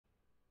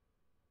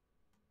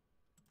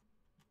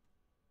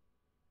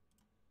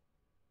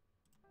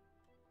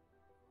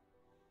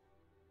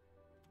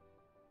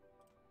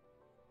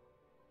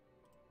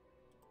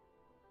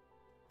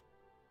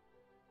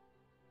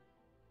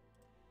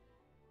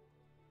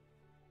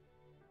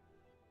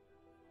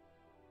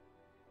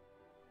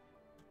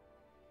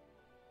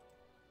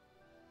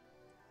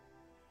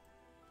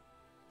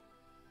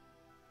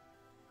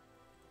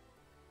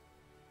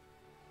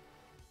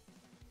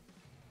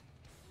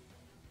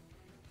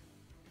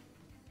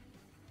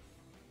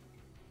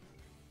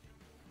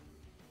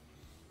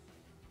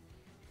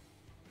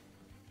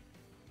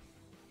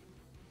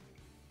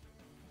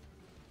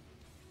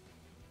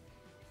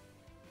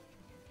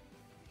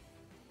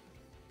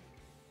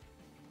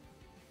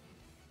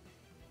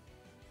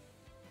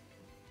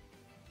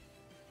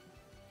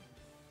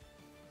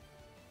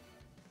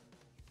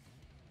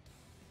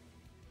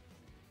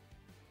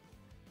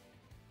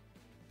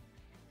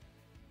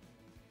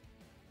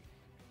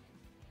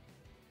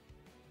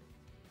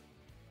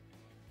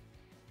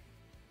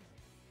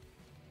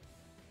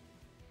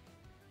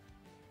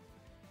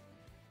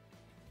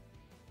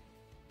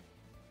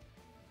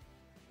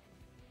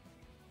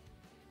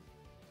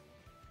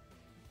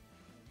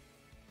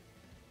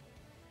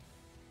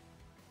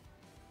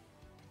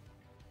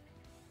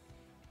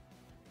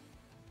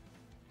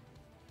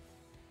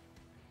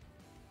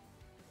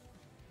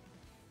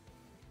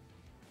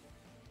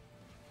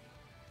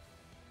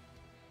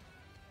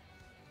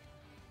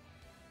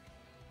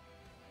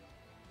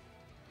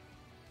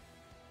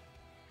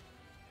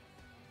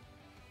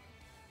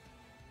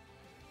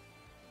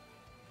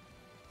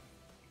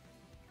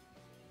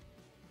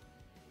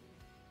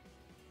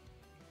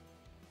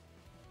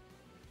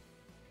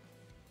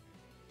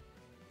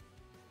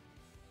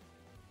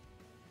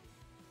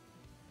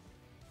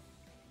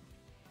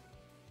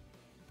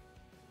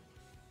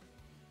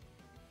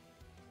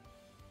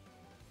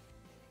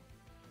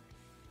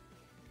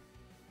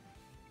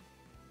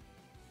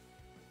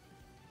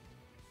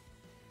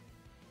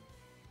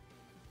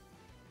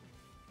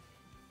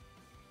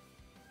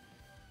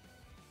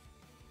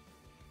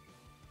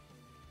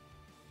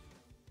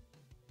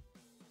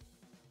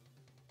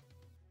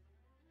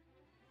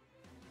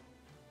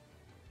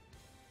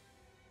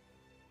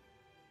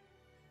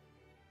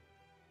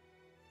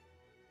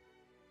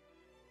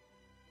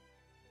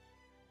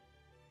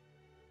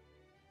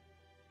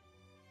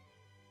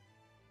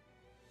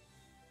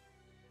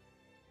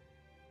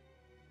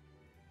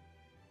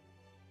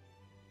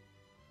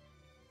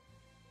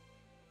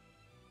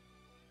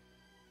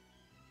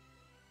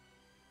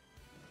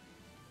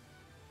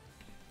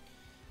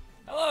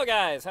Hello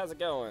guys, how's it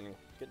going?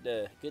 Good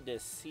to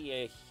see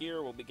you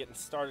here. We'll be getting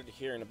started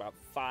here in about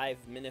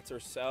 5 minutes or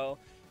so.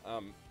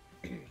 I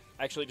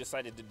actually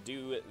decided to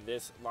do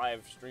this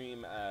live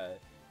stream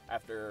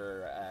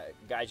after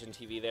Gaijin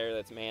TV there,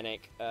 that's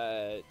Manic,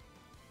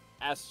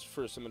 asked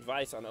for some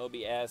advice on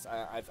OBS.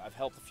 I've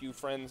helped a few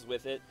friends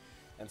with it,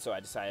 and so I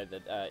decided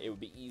that it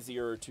would be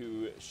easier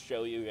to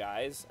show you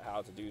guys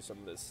how to do some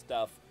of this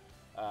stuff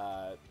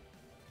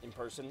in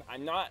person.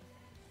 I'm not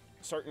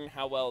certain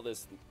how well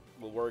this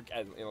will work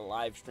in a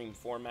live stream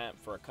format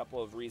for a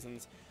couple of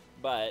reasons,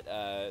 but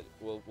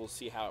we'll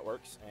see how it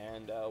works,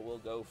 and we'll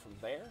go from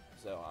there.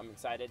 So I'm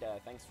excited.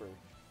 Thanks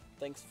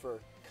for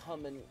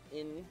coming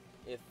in.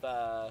 If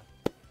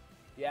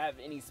you have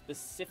any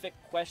specific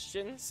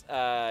questions,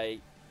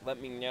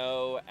 let me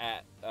know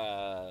at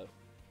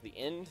the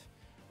end.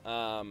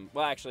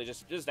 Well, actually,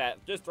 just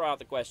throw out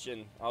the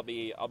question. I'll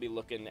be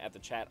looking at the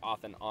chat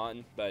off and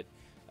on, but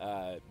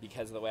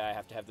because of the way I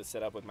have to have this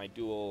set up with my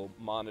dual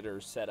monitor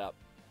set up,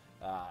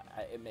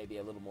 it may be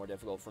a little more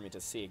difficult for me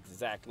to see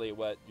exactly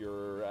what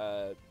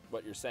you're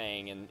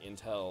saying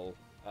until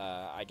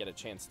I get a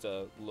chance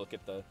to look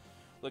at the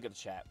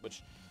chat.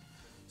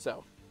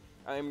 So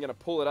I'm gonna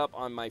pull it up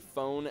on my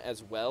phone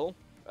as well,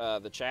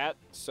 the chat,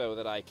 so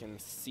that I can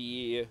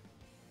see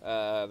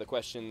the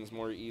questions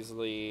more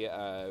easily.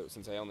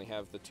 Since I only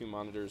have the 2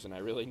 monitors, and I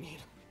really need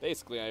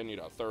I need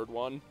a third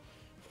one.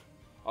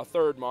 A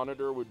third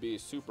monitor would be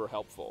super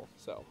helpful.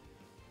 So.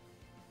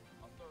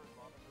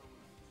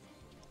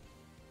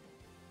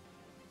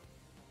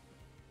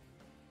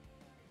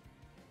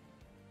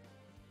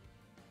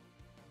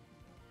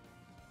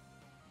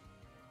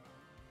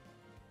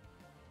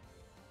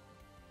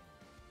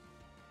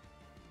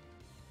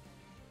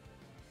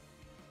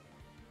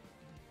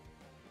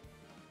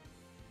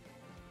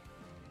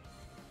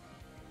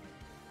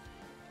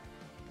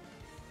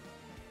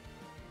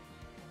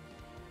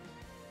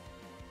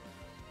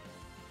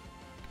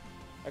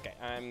 Okay,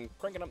 I'm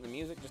cranking up the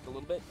music just a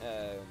little bit,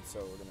 so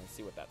we're gonna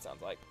see what that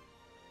sounds like.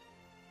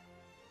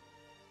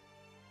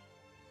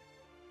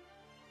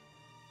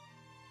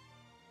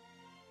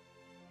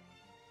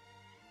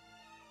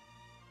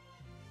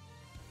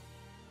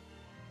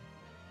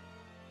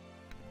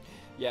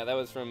 Yeah, that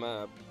was from,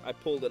 I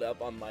pulled it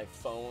up on my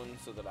phone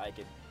so that I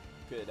could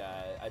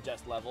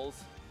adjust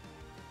levels,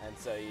 and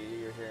so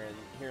you're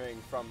hearing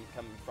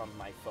coming from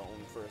my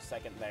phone for a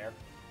second there.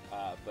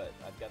 But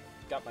I've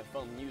got my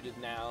phone muted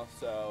now,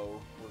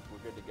 so we're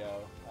good to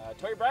go.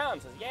 Tori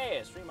Brown says, "Yay,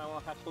 a stream I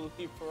won't have to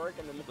leave for work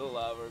in the middle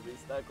of or be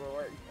stuck for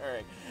work." All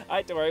right,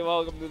 hi Tori,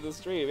 welcome to the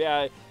stream.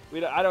 Yeah,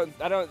 I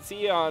don't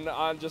see you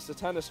on just a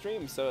ton of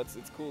streams, so it's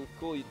cool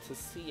to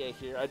see you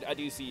here. I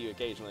do see you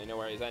occasionally, no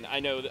worries. I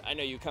know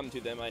you come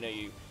to them. I know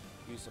you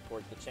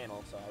support the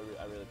channel, so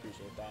I really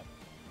appreciate that.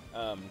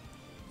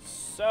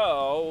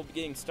 So we'll be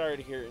getting started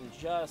here in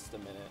just a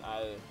minute.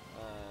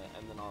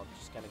 And then I'll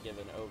just kind of give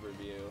an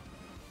overview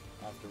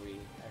after we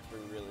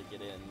really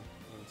get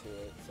into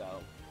it.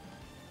 So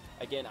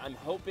again, I'm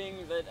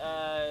hoping that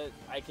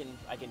I can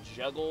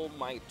juggle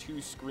my 2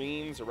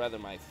 screens, or rather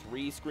my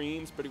 3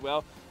 screens, pretty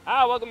well.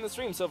 Welcome to the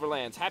stream,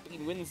 Silverlands. Happy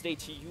Wednesday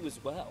to you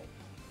as well.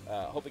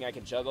 Hoping I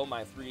can juggle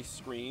my 3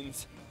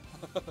 screens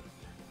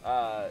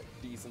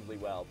decently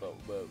well, but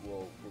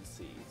we'll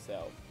see.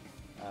 So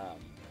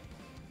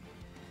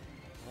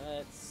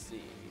let's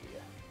see.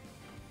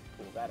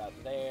 Pull that up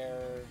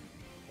there.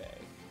 Okay,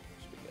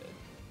 should be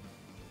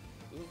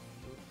good.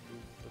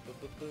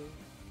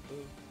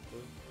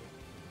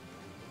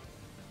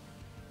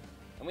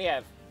 And we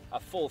have a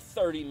full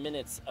 30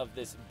 minutes of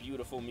this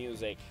beautiful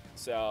music,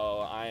 so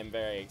I am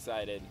very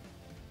excited.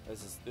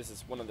 This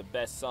is one of the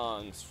best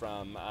songs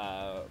from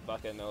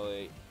Baku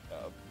no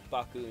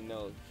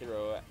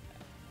Hero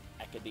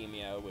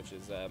Academia, which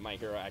is My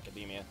Hero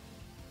Academia.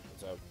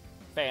 It's a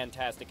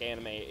fantastic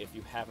anime if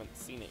you haven't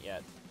seen it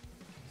yet.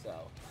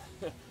 So,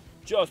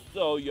 just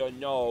so you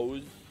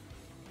know.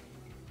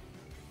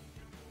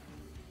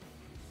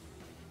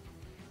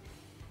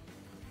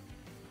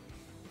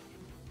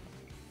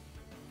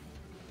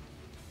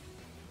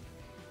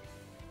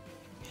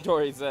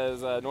 Tori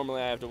says,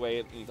 normally I have to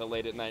wait until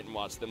late at night and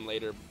watch them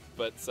later,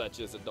 but such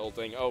is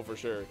adulting. Oh, for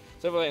sure.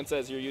 Silverland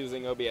says you're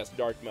using OBS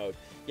dark mode.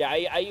 Yeah,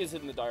 I use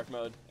it in the dark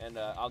mode, and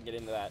I'll get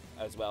into that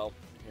as well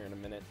here in a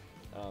minute.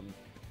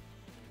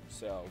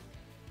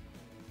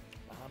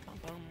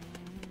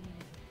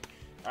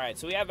 Alright,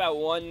 so we have about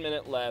 1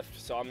 minute left,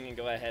 so I'm going to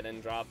go ahead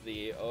and drop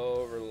the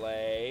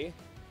overlay.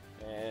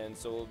 And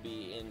so we'll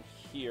be in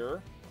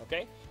here.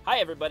 Okay? Hi,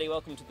 everybody.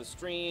 Welcome to the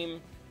stream.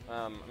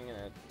 I'm going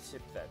to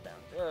tip that down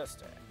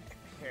just a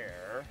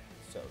hair.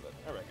 So that,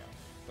 there we go.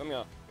 I'm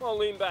going to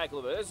lean back a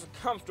little bit. This is a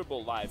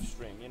comfortable live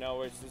stream. You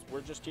know,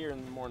 we're just here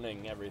in the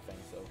morning, everything.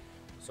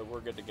 So we're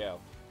good to go.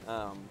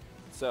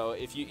 So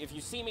if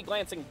you see me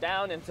glancing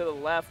down and to the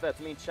left, that's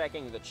me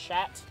checking the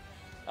chat.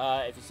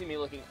 If you see me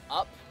looking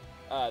up,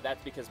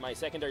 that's because my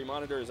secondary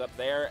monitor is up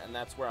there, and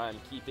that's where I'm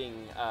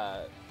keeping.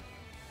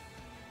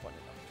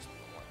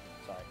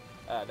 Sorry,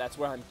 that's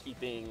where I'm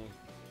keeping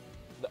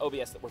the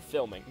OBS that we're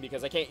filming,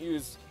 because I can't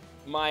use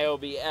my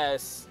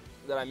OBS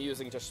that I'm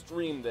using to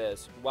stream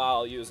this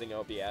while using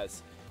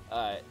OBS.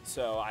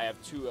 So I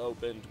have two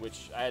opened,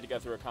 which I had to go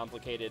through a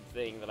complicated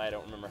thing that I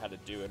don't remember how to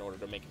do in order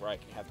to make it where I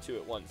can have two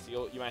at once.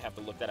 You might have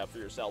to look that up for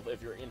yourself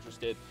if you're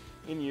interested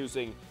in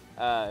using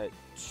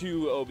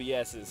two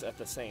OBSs at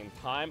the same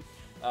time.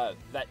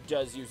 That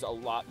does use a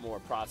lot more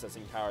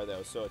processing power,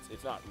 though, so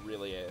it's not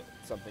really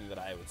something that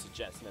I would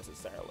suggest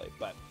necessarily.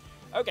 But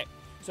okay,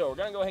 so we're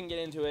gonna go ahead and get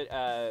into it.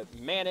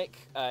 Manic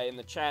in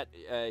the chat,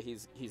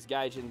 he's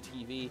Gaijin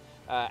TV,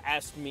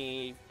 asked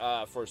me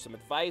for some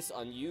advice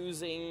on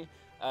using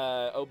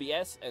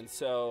OBS, and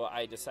so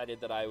I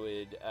decided that I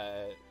would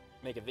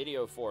make a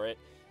video for it.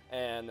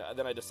 And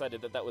then I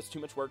decided that that was too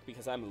much work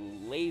because I'm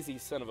a lazy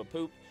son of a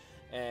poop.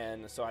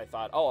 And so I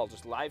thought, oh, I'll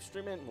just live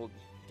stream it, and we'll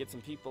get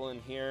some people in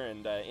here,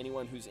 and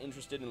anyone who's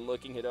interested in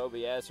looking at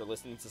OBS or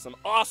listening to some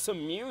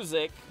awesome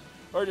music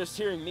or just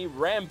hearing me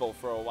ramble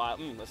for a while.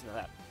 Listen to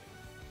that.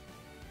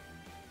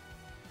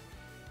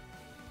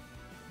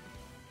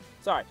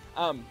 Sorry.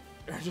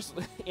 Just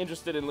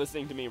interested in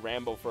listening to me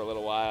ramble for a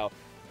little while.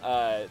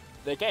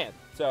 They can.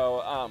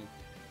 So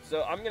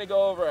I'm going to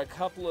go over a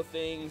couple of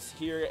things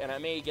here, and I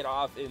may get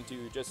off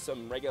into just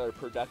some regular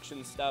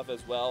production stuff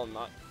as well, and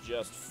not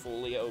just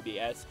fully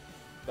OBS,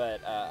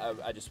 but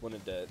I just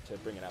wanted to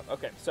bring it up.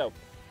 Okay, so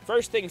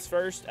first things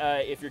first,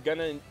 if you're going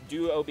to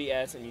do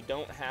OBS and you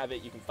don't have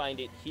it, you can find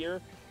it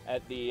here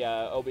at the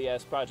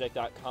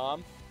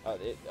obsproject.com.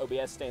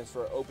 OBS stands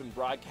for Open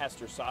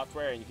Broadcaster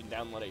Software, and you can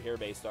download it here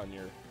based on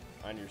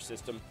your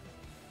system.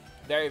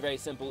 Very, very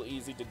simple,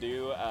 easy to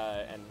do,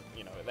 and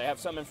you know they have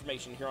some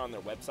information here on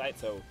their website.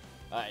 So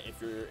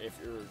if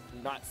you're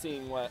not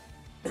seeing what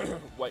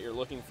what you're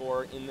looking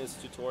for in this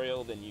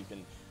tutorial, then you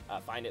can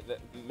find it.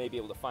 May be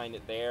able to find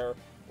it there,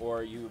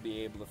 or you will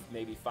be able to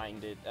maybe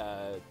find it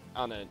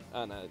on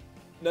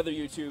another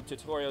YouTube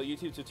tutorial.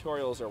 YouTube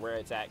tutorials are where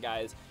it's at,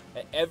 guys.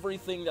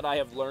 Everything that I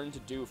have learned to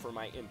do for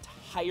my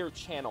entire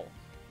channel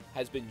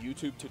has been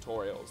YouTube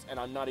tutorials, and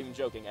I'm not even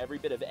joking. Every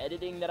bit of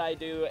editing that I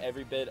do,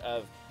 every bit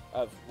of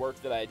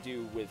work that I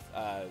do with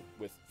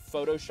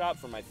Photoshop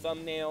for my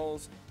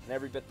thumbnails, and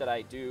every bit that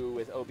I do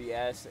with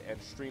OBS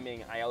and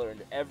streaming, I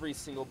learned every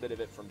single bit of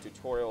it from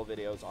tutorial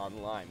videos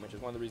online, which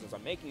is one of the reasons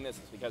I'm making this,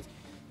 is because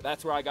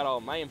that's where I got all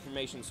my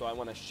information, so I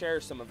want to share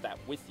some of that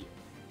with you.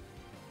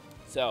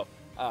 So,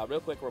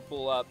 real quick, we'll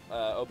pull up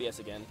OBS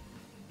again.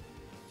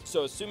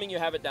 So, assuming you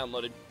have it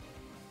downloaded,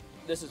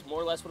 this is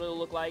more or less what it'll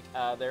look like.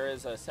 There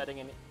is a setting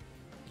in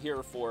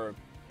here for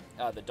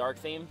the dark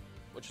theme,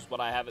 which is what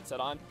I have it set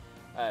on.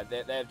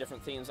 They have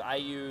different themes. I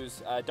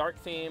use dark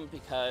theme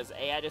because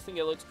A, I just think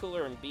it looks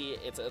cooler, and B,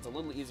 it's a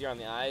little easier on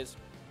the eyes.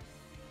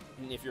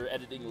 And if you're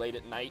editing late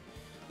at night,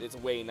 it's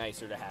way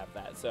nicer to have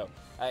that. So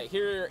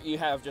here you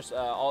have just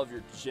all of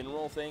your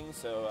general things.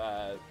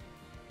 So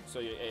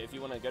if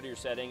you want to go to your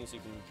settings, you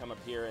can come up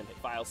here and hit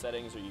File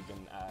Settings, or you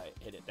can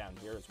hit it down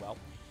here as well.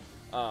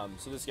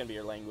 So this is going to be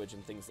your language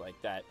and things like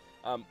that.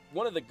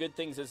 One of the good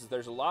things is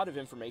there's a lot of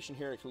information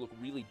here. It can look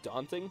really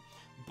daunting,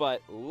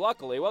 but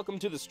luckily, welcome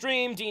to the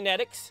stream,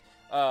 Dnetics.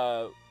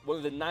 One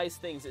of the nice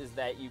things is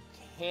that you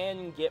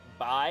can get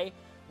by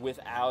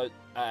without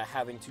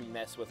having to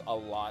mess with a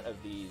lot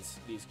of these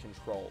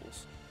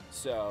controls.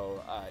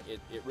 So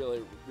it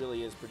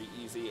really is pretty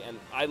easy, and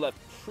I left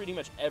pretty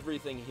much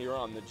everything here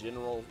on the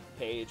general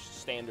page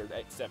standard,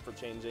 except for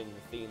changing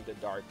the theme to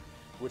dark,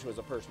 which was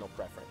a personal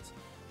preference.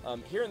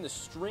 Here in the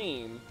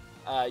stream,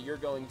 you're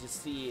going to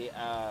see,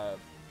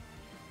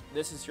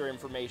 this is your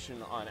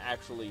information on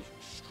actually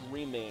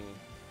streaming.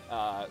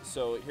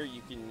 So here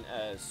you can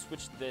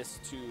switch this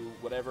to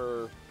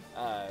whatever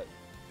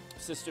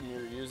system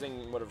you're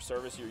using, whatever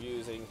service you're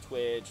using,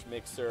 Twitch,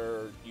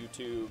 Mixer,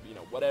 YouTube, you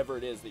know, whatever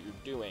it is that you're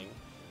doing,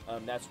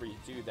 that's where you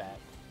do that.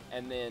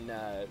 And then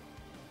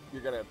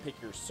you're gonna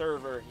pick your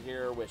server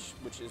here, which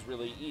is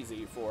really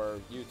easy for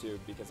YouTube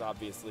because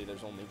obviously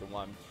there's only the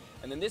one.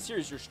 And then this here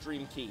is your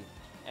stream key.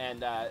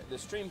 And the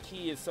stream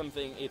key is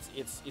something,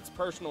 it's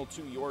personal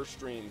to your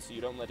stream, so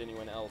you don't let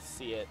anyone else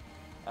see it.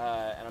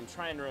 And I'm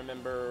trying to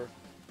remember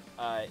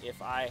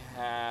if I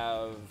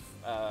have,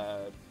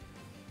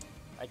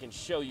 I can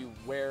show you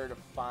where to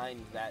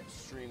find that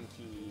stream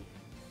key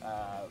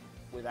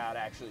without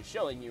actually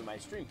showing you my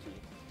stream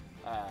key.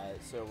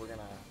 So we're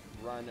gonna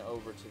run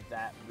over to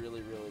that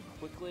really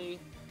quickly.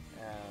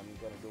 I'm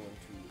gonna go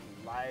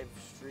into live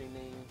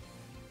streaming.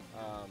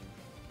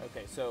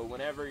 Okay, so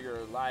whenever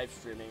you're live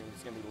streaming,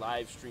 it's going to be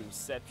live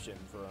streamception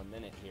for a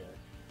minute here.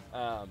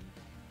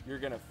 You're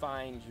going to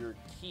find your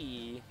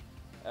key,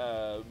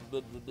 oh,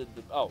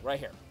 right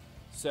here.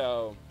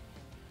 So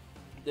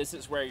this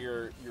is where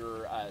your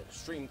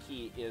stream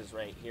key is,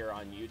 right here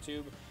on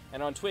YouTube.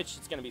 And on Twitch,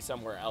 it's going to be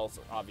somewhere else,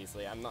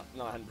 obviously. I'm not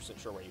 100%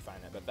 sure where you find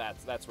it, but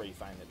that's where you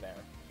find it there.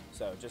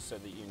 So just so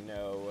that you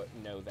know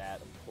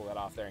that, I'll pull that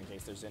off there in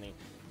case there's any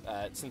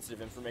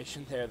sensitive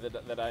information there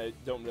that I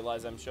don't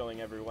realize I'm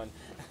showing everyone.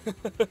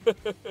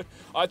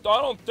 I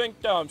don't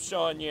think that I'm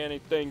showing you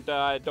anything that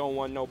I don't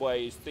want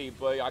nobody to see,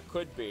 but I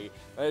could be.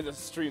 The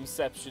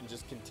streamception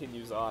just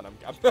continues on.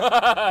 It's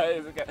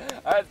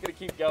gonna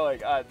keep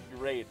going.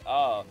 Great.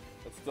 Oh,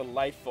 that's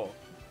delightful.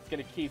 It's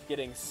gonna keep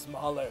getting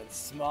smaller and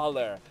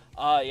smaller.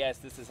 Oh yes,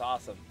 this is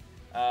awesome.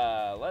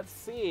 Let's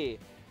see.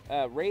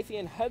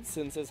 Raytheon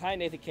Hudson says, "Hi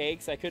Nathan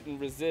Cakes, I couldn't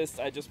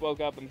resist. I just woke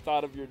up and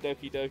thought of your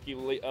Doki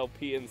Doki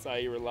LP and saw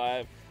you were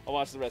live. I'll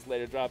watch the rest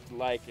later. Dropped a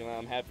like, and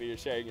I'm happy you're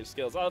sharing your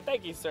skills." Oh,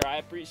 thank you, sir. I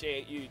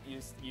appreciate you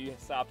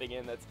stopping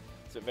in. That's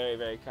very,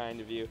 very kind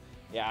of you.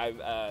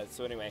 Yeah.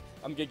 So anyway,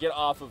 I'm gonna get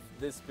off of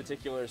this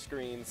particular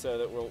screen so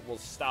that we'll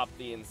stop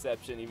the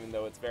inception, even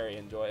though it's very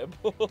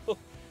enjoyable.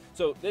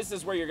 So this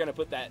is where you're gonna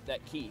put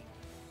that key.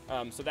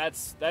 So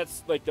that's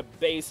like the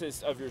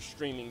basis of your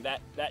streaming.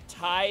 That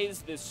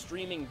ties this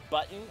streaming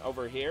button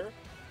over here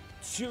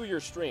to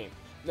your stream.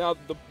 Now,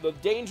 the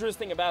dangerous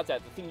thing about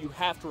that, the thing you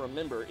have to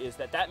remember, is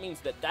that means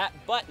that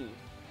button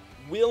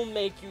will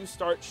make you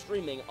start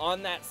streaming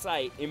on that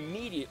site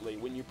immediately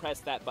when you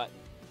press that button,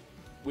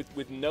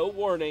 with no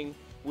warning,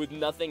 with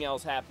nothing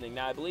else happening.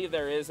 Now, I believe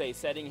there is a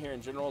setting here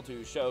in general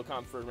to show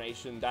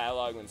confirmation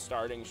dialog when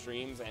starting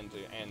streams and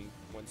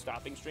when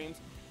stopping streams,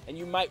 and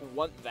you might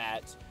want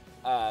that.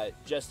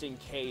 Just in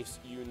case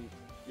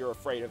you're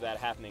afraid of that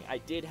happening. I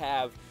did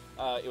have,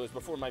 it was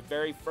before my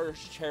very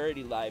first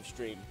charity live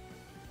stream,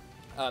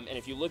 and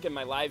if you look at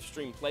my live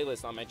stream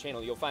playlist on my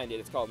channel, you'll find it.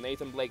 It's called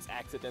Nathan Blake's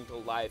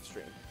Accidental Live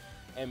Stream,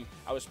 and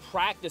I was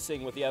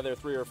practicing with the other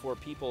 3 or 4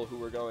 people who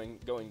were going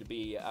to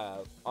be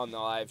on the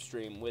live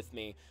stream with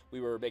me.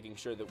 We were making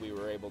sure that we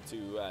were able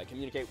to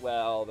communicate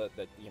well, that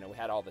we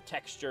had all the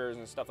textures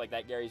and stuff like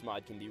that. Gary's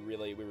mod can be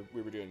really,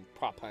 we were doing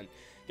prop hunt.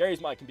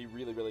 Gary's mod can be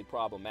really, really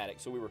problematic.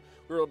 So we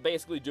were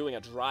basically doing a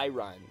dry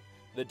run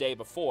the day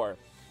before,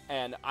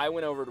 and I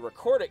went over to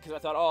record it because I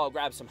thought, oh, I'll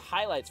grab some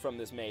highlights from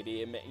this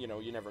maybe, and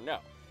you never know.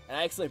 And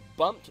I actually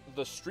bumped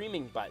the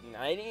streaming button.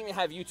 I didn't even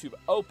have YouTube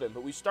open,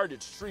 but we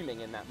started streaming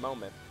in that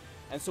moment.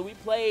 And so we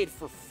played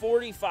for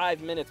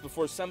 45 minutes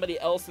before somebody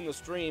else in the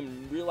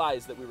stream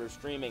realized that we were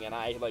streaming, and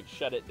I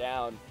shut it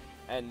down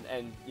and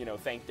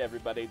thanked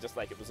everybody just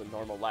like it was a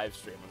normal live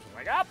stream. I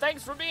was like,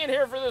 thanks for being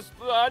here for this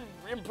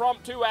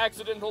impromptu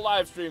accidental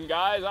live stream,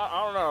 guys.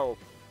 I don't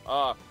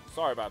know.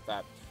 Sorry about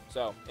that.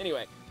 So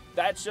anyway,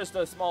 that's just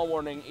a small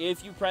warning.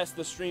 If you press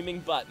the streaming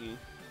button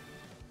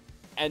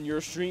and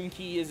your stream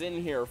key is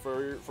in here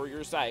for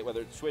your site,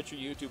 whether it's Twitch or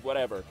YouTube,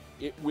 whatever,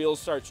 it will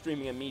start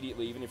streaming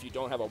immediately, even if you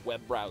don't have a web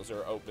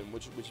browser open,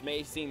 which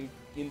may seem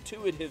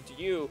intuitive to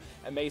you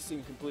and may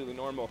seem completely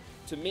normal.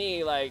 To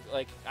me, like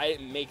I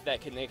didn't make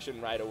that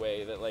connection right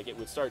away, that it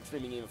would start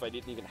streaming even if I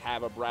didn't even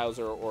have a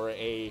browser or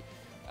a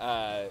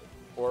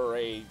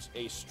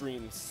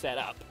stream set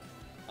up.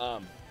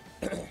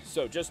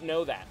 So just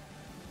know that.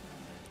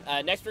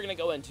 Next, we're going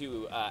to go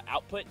into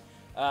output.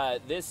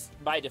 This,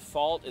 by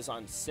default, is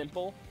on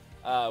simple,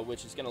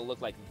 which is going to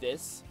look like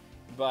this,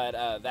 but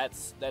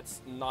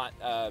that's not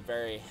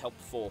very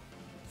helpful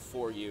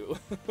for you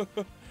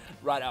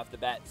right off the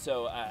bat.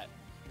 So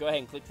go ahead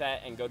and click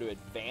that and go to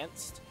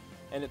advanced,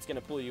 and it's going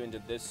to pull you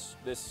into this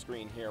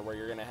screen here where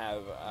you're going to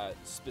have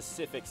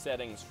specific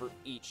settings for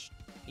each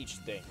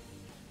thing.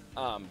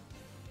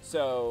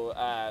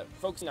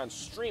 Focusing on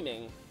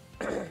streaming,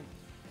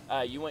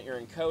 you want your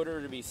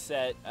encoder to be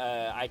set.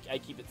 I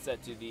keep it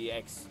set to the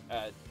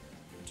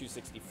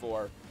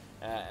X264,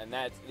 and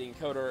that's the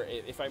encoder.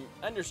 If I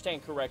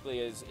understand correctly,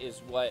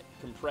 is what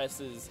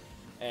compresses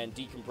and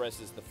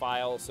decompresses the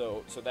file.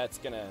 So that's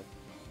gonna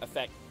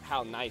affect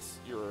how nice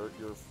your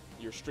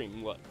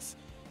stream looks.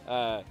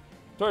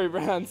 Tori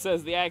Brown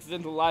says the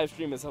accidental live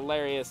stream is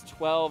hilarious.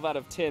 12 out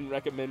of 10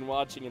 recommend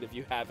watching it if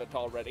you haven't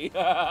already.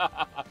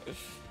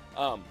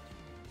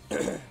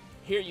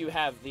 Here you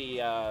have the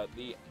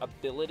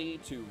ability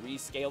to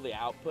rescale the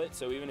output.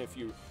 So even if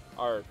you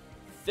are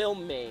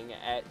filming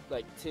at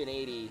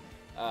 1080,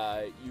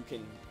 you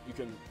can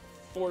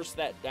force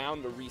that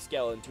down to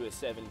rescale into a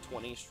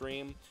 720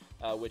 stream,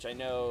 which I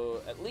know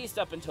at least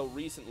up until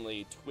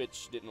recently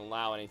Twitch didn't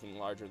allow anything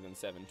larger than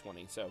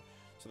 720. So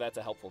that's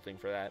a helpful thing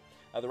for that.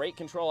 The rate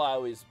control, I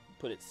always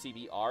put at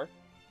CBR.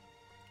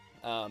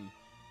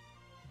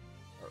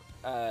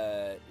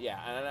 Yeah,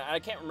 and I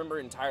can't remember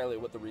entirely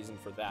what the reason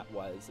for that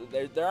was.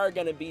 There are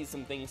going to be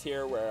some things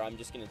here where I'm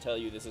just going to tell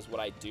you this is what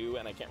I do,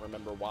 and I can't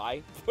remember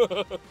why.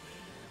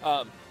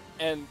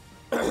 And,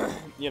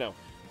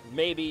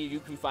 maybe you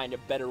can find a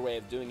better way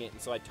of doing it,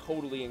 and so I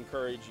totally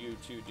encourage you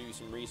to do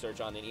some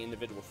research on any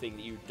individual thing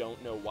that you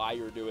don't know why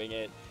you're doing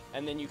it,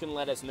 and then you can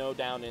let us know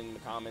down in the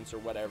comments or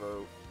whatever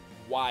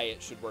why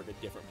it should work a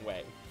different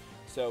way.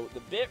 So the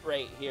bit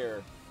rate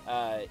here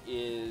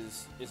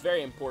is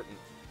very important.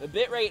 The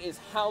bitrate is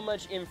how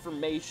much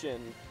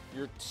information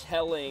you're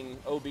telling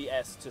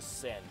OBS to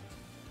send.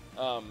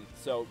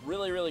 So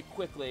really, really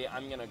quickly,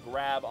 I'm going to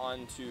grab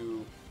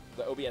onto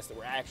the OBS that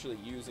we're actually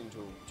using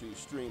to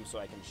stream so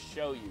I can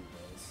show you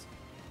this.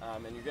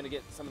 and you're going to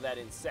get some of that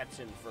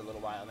inception for a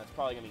little while, and that's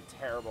probably going to be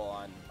terrible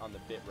on the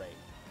bit rate.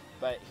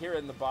 But here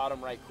in the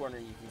bottom right corner,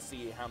 you can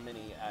see how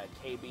many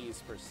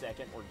KBs per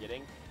second we're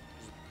getting,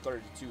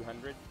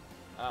 3,200.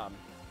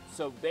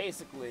 So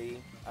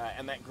basically,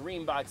 and that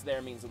green box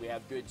there means that we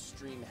have good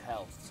stream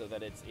health, so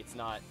that it's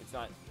not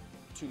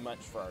too much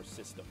for our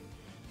system.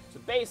 So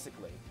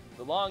basically,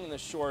 the long and the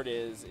short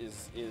is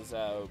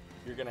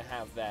you're gonna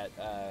have that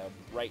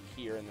right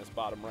here in this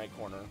bottom right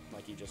corner,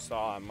 like you just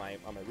saw on my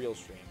real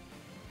stream,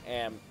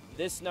 and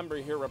this number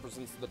here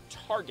represents the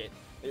target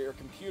that your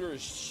computer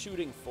is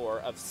shooting for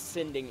of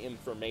sending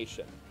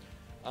information.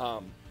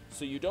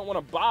 So you don't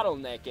want to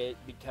bottleneck it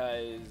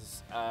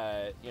because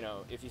you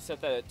know, if you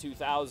set that at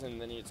 2,000,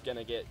 then you're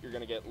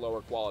gonna get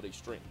lower quality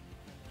stream.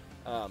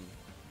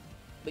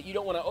 But you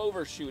don't want to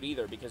overshoot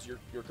either, because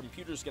your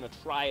computer's going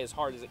to try as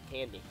hard as it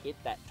can to hit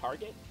that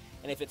target,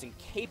 and if it's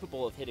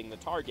incapable of hitting the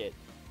target,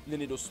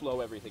 then it'll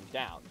slow everything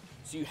down.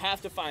 So you have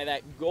to find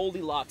that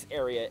Goldilocks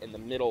area in the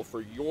middle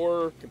for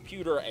your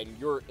computer and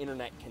your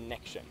internet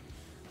connection.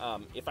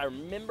 If I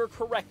remember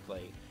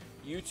correctly,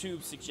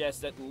 YouTube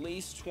suggests at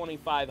least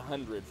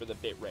 2,500 for the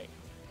bit rate.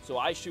 So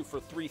I shoot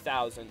for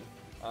 3,000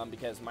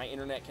 because my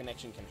internet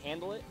connection can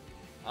handle it.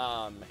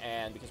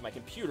 And because my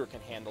computer can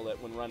handle it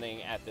when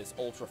running at this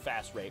ultra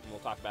fast rate, and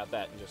we'll talk about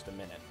that in just a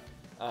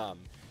minute.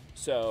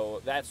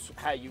 So that's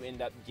how you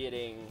end up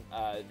getting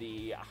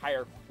the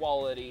higher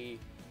quality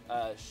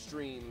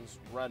streams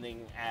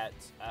running at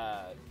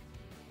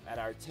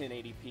our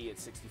 1080p at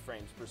 60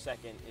 frames per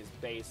second, is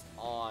based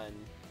on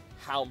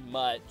how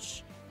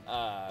much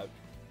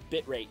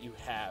bitrate you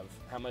have,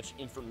 how much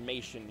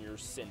information you're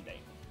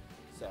sending.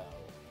 So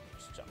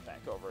just jump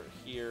back over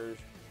here.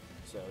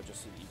 So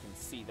just so that you can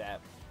see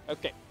that.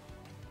 Okay.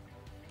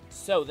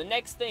 So the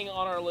next thing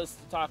on our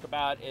list to talk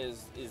about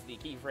is the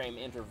keyframe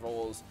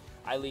intervals.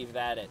 I leave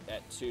that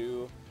at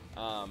 2,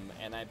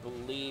 and I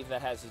believe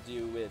that has to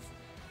do with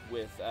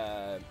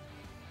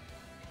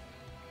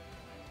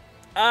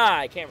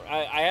I can't.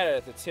 I had it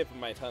at the tip of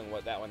my tongue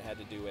what that one had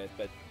to do with,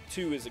 but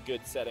 2 is a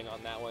good setting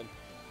on that one.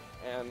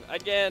 And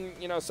again,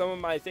 you know, some of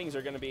my things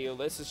are going to be,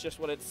 this is just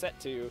what it's set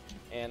to,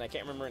 and I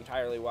can't remember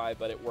entirely why,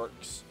 but it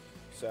works.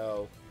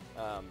 So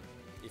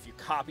if you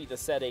copy the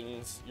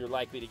settings, you're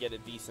likely to get a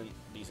decent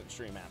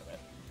stream out of it.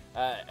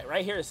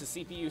 Right here is the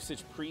CPU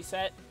usage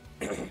preset.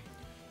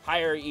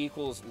 Higher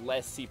equals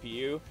less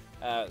CPU.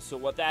 So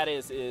what that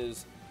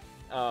is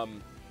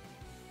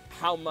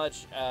how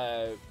much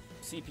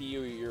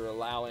CPU you're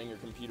allowing your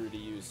computer to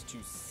use to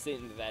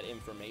send that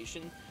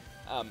information.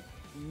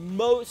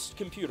 Most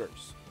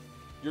computers,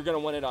 you're going to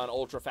want it on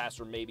ultra fast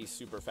or maybe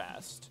super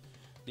fast,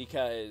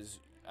 because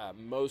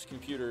most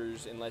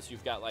computers, unless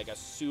you've got like a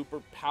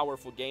super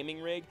powerful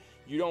gaming rig,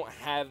 you don't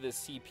have the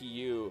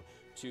CPU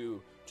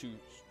to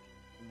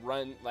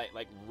run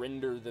like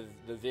render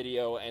the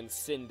video and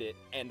send it,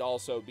 and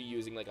also be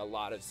using like a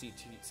lot of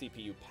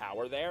CPU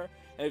power there.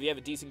 And if you have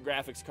a decent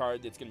graphics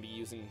card, that's going to be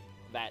using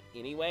that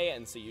anyway,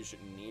 and so you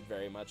shouldn't need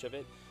very much of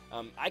it.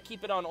 I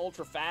keep it on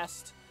ultra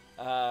fast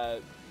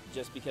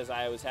just because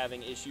I was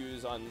having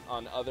issues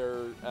on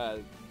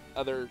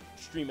other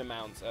stream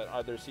amounts,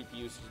 other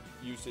CPU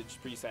usage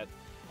presets,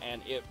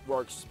 and it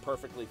works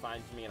perfectly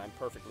fine for me, and I'm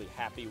perfectly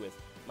happy with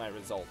my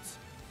results.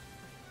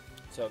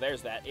 So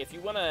there's that. If you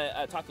want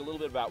to talk a little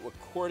bit about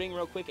recording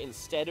real quick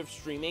instead of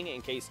streaming,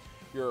 in case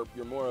you're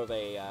more of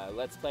a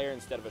Let's Player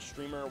instead of a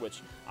streamer,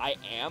 which I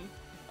am,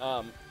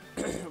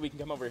 we can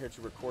come over here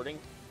to recording.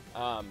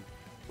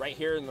 Right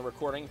here in the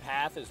recording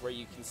path is where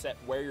you can set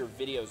where your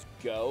videos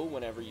go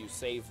whenever you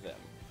save them.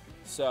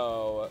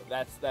 So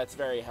that's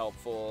very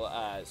helpful.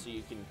 So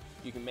you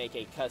can make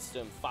a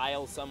custom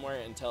file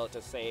somewhere and tell it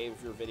to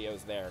save your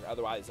videos there.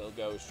 Otherwise, it'll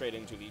go straight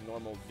into the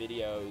normal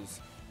videos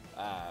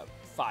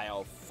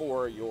file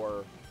for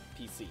your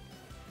PC.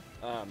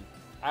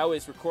 I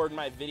always record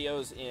my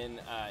videos in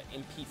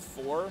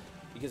MP4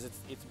 because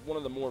it's one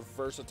of the more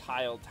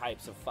versatile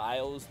types of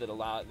files that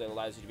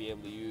allows you to be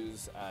able to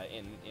use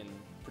in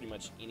pretty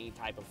much any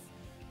type of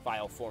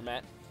file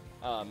format.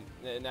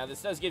 Now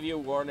this does give you a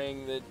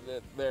warning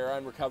that they're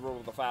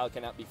unrecoverable, the file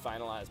cannot be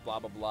finalized, blah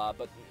blah blah,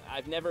 but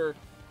I've never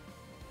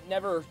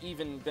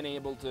even been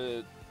able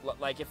to,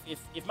 like,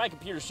 if my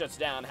computer shuts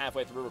down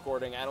halfway through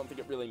recording, I don't think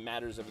it really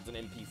matters if it's an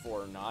MP4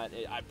 or not.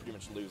 I pretty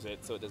much lose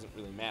it, so it doesn't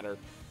really matter.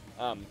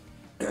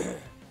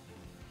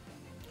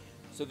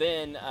 So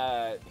then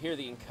here,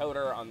 the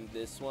encoder on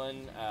this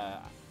one,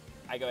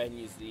 I go ahead and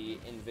use the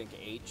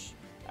NVENC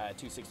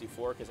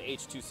H264 because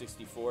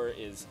H264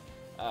 is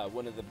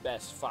one of the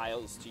best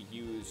files to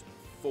use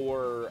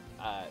for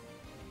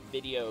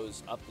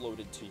videos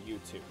uploaded to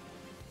YouTube.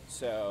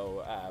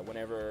 So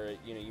whenever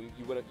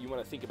you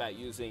want to think about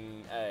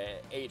using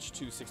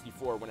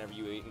H264 whenever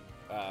you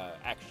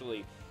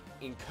actually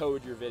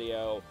encode your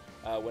video,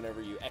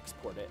 whenever you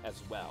export it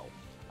as well.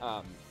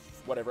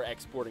 Whatever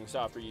exporting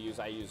software you use,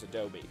 I use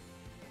Adobe.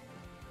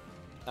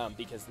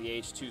 Because the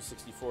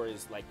H264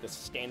 is like the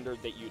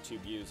standard that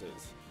YouTube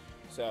uses.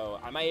 So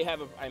I may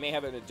have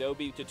an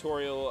Adobe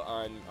tutorial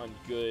on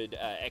good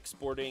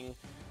exporting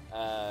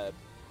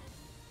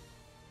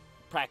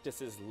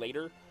practices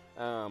later.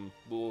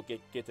 We'll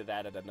get to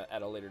that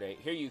at a later date.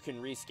 Here you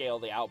can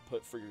rescale the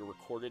output for your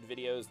recorded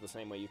videos the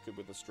same way you could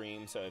with the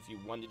stream. So if you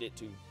wanted it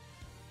to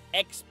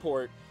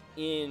export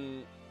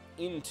into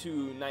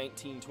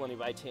 1920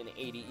 by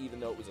 1080, even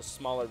though it was a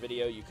smaller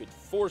video, you could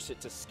force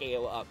it to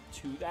scale up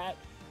to that.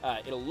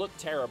 It'll look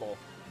terrible,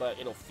 but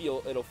it'll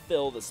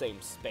fill the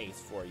same space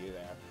for you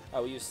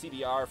there. We use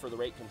CBR for the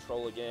rate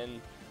control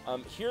again.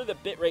 Here the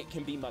bitrate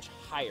can be much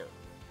higher,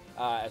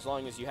 as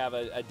long as you have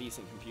a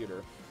decent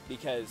computer,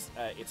 because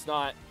it's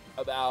not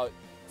about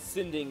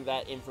sending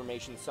that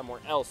information somewhere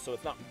else, so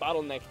it's not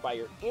bottlenecked by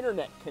your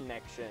internet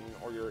connection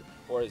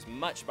or as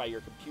much by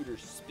your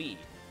computer's speed.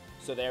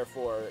 So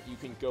therefore, you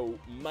can go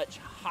much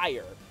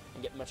higher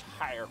and get much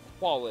higher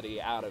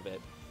quality out of it.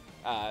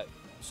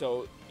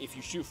 So if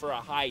you shoot for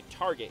a high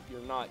target,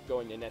 you're not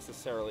going to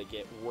necessarily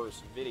get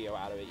worse video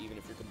out of it, even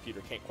if your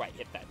computer can't quite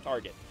hit that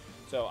target.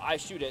 So I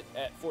shoot it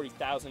at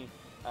 40,000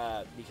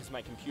 because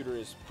my computer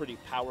is pretty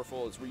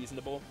powerful, it's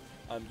reasonable.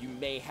 You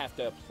may have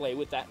to play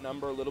with that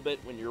number a little bit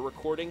when you're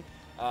recording,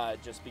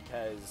 just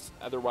because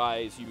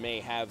otherwise you may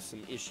have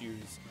some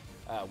issues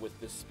with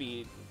the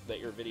speed that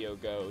your video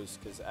goes,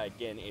 because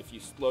again, if you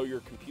slow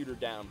your computer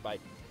down by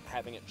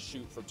having it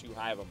shoot for too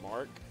high of a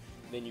mark,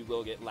 then you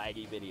will get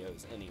laggy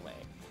videos anyway.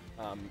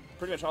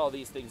 Pretty much all of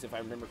these things, if I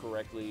remember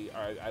correctly,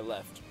 I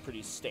left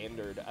pretty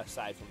standard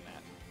aside from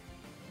that.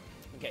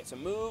 Okay, so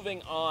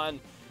moving on,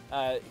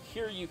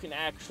 here you can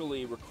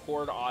actually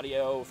record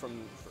audio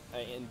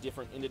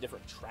into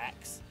different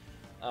tracks.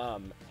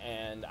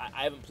 And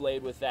I haven't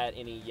played with that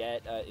any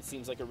yet. It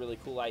seems like a really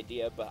cool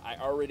idea, but I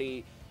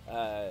already,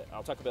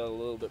 I'll talk about it a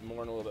little bit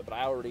more in a little bit, but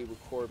I already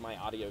record my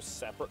audio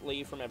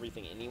separately from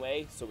everything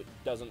anyway, so it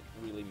doesn't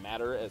really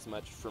matter as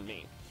much for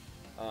me.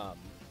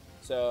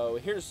 So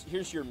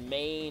here's your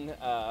main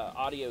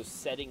audio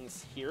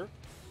settings here.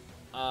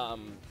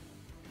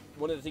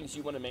 One of the things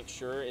you want to make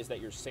sure is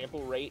that your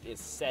sample rate is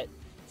set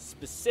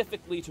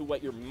specifically to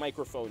what your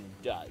microphone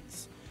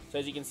does. So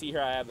as you can see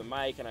here, I have the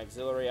mic and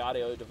auxiliary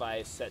audio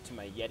device set to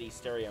my Yeti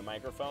stereo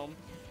microphone,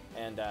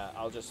 and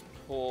I'll just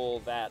pull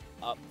that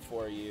up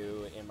for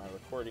you in my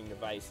recording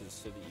devices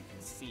so that you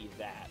can see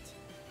that.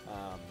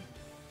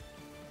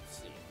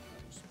 Let's see,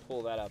 just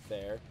pull that up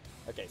there.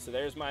 Okay, so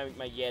there's my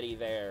Yeti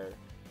there,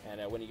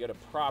 and when you go to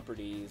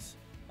properties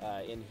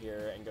in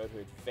here and go to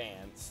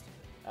advanced,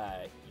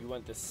 you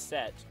want this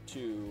set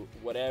to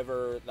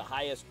whatever the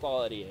highest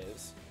quality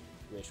is,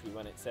 which we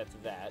want it set to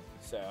that.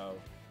 So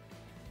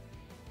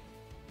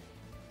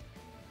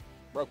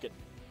broke it.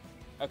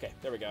 Okay,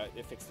 there we go.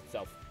 It fixed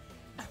itself.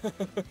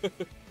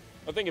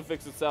 I think it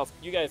fixed itself.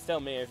 You guys tell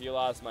me if you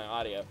lost my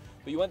audio.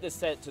 But you want this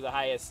set to the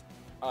highest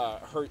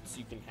hertz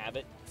you can have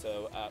it.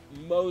 So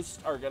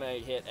most are going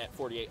to hit at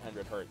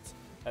 4,800 hertz.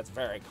 That's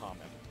very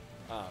common.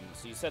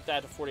 So you set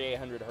that to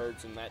 4,800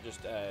 hertz, and that just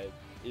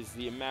is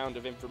the amount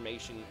of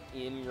information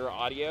in your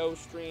audio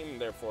stream,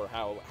 therefore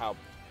how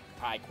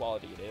high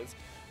quality it is.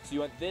 So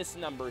you want this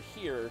number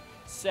here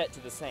set to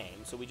the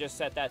same. So we just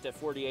set that to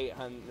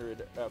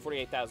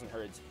 48,000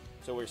 hertz.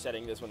 So we're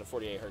setting this one to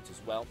 48 hertz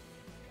as well.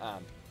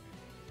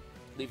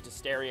 Leave to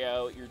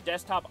stereo. Your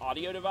desktop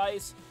audio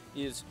device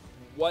is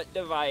what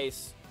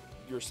device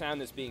your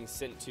sound is being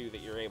sent to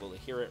that you're able to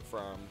hear it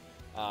from.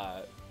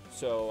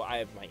 So I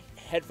have my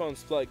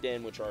headphones plugged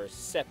in, which are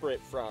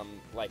separate from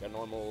like a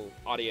normal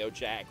audio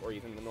jack or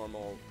even the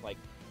normal like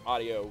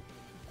audio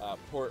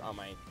port on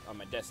my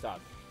desktop.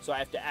 So I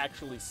have to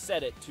actually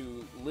set it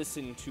to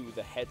listen to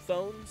the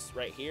headphones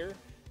right here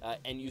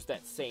and use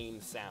that same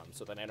sound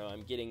so that I know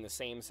I'm getting the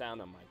same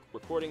sound on my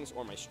recordings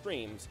or my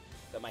streams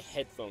that my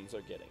headphones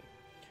are getting.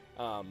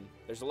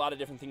 There's a lot of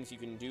different things you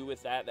can do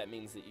with that. That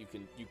means that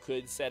you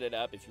could set it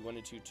up if you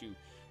wanted to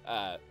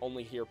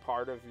only hear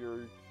part of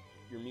your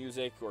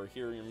music or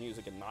hear your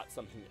music and not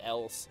something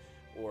else,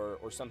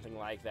 or something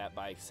like that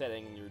by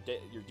setting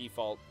your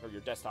default or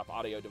your desktop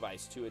audio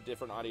device to a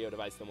different audio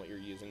device than what you're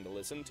using to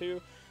listen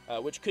to,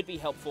 which could be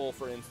helpful.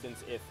 For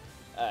instance,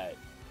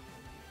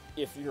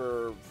 if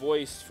your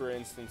voice, for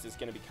instance, is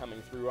going to be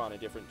coming through on a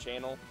different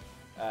channel,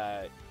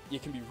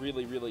 it can be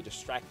really, really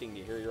distracting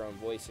to hear your own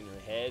voice in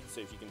your head.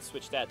 So if you can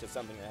switch that to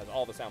something that has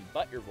all the sound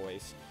but your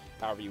voice,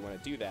 however you want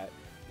to do that,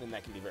 then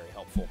that can be very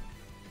helpful,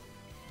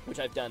 which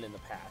I've done in the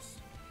past.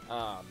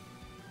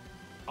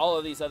 All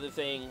of these other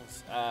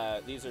things,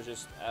 these are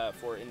just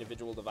for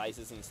individual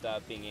devices and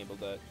stuff, being able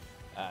to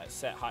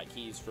set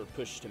hotkeys for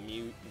push to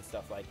mute and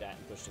stuff like that,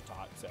 and push to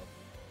talk. So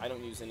I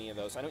don't use any of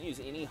those. I don't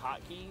use any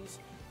hotkeys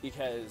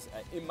because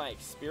in my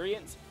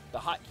experience, the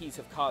hotkeys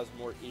have caused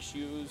more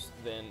issues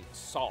than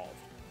solved.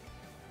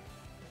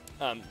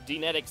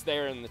 DNetix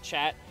there in the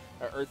chat,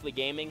 Earthly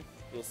Gaming,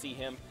 you'll see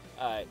him.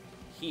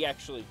 He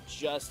actually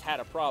just had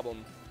a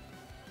problem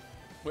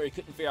where he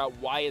couldn't figure out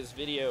why his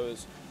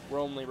videos were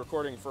only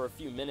recording for a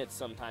few minutes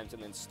sometimes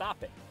and then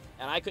stopping.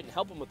 And I couldn't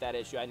help him with that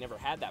issue. I never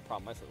had that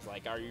problem. I was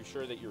like, are you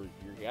sure that you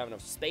have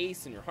enough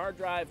space in your hard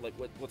drive? Like,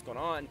 what's going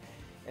on?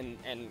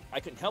 And I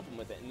couldn't help him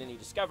with it. And then he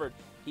discovered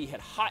he had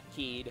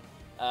hotkeyed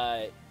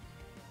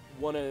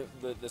one of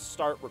the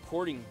start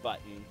recording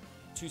button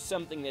to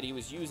something that he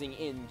was using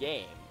in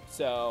game.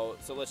 So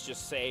let's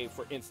just say,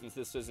 for instance,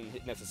 this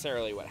isn't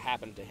necessarily what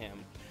happened to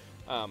him,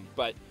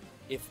 but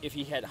if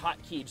he had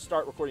hotkeyed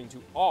start recording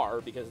to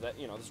R, because that,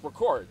 you know, this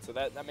record, so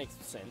that makes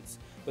sense,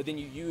 but then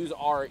you use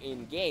R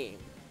in game,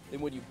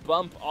 then when you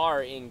bump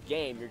R in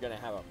game, you're going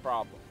to have a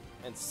problem.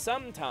 And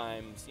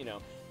sometimes, you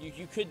know,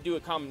 you could do a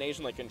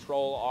combination like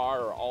Control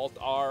R or Alt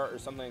R or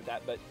something like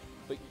that, but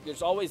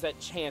there's always that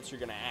chance you're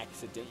going to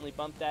accidentally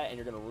bump that and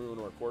you're going to ruin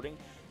a recording.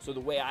 So the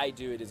way I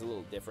do it is a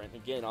little different.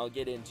 Again, I'll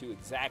get into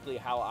exactly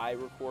how I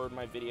record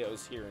my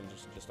videos here in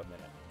just a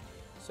minute.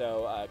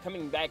 So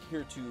coming back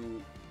here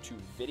to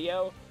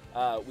video,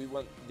 we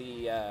want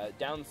the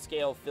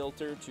downscale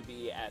filter to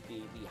be at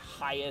the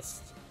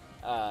highest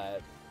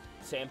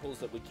samples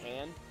that we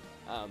can.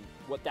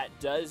 What that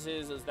does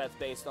is that's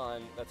based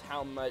on, that's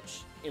how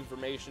much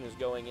information is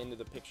going into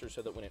the picture,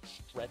 so that when it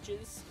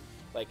stretches,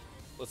 like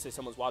let's say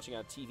someone's watching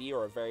on TV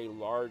or a very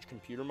large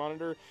computer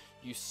monitor,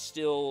 you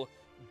still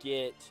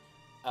get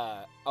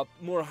a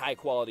more high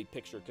quality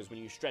picture, because when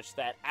you stretch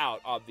that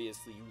out,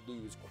 obviously you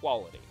lose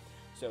quality.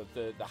 So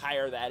the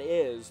higher that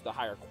is, the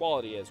higher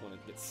quality is when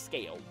it gets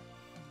scaled.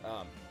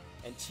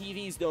 And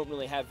TVs don't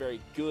really have very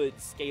good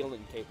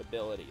scaling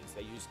capabilities.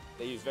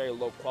 They use very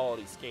low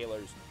quality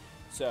scalers,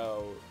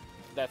 so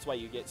that's why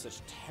you get such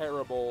a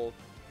terrible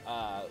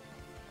look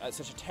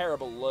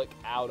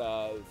out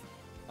of.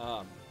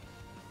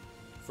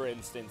 For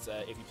instance,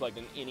 if you plugged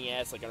an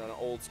NES, like an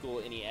old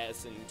school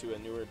NES, into a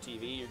newer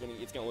TV,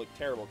 it's gonna look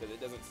terrible because it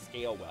doesn't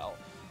scale well.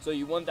 So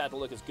you want that to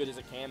look as good as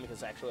it can,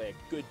 because actually a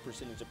good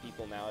percentage of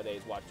people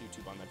nowadays watch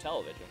YouTube on their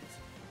televisions.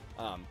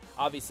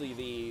 Obviously,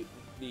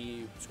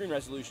 the screen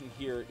resolution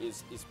here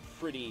is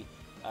pretty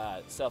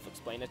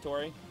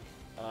self-explanatory,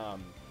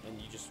 and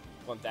you just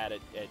want that at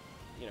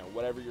you know,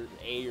 whatever your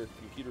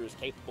computer is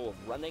capable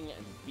of running,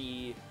 and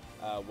B,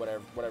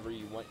 whatever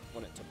you want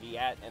it to be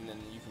at, and then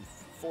you can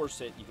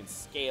force it, you can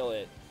scale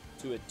it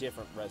to a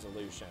different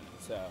resolution.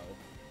 So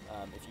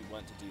if you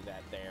want to do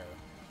that there.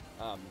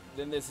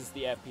 Then this is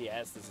the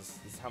FPS. This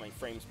is how many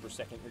frames per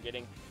second you're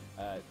getting.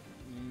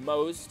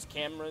 Most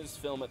cameras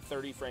film at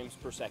 30 frames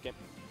per second.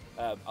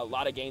 A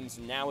lot of games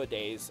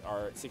nowadays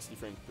are at 60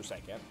 frames per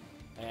second.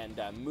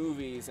 And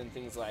movies and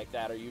things like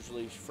that are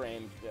usually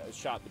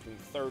shot between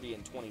 30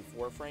 and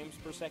 24 frames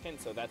per second.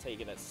 So that's how you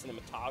get a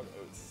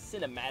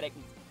cinematic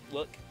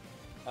look.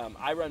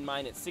 I run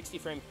mine at 60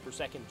 frames per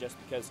second just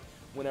because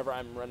whenever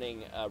I'm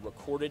running a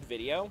recorded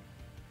video,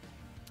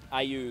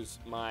 I use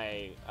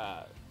my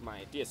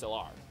my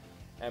DSLR,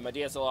 and my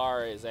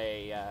DSLR is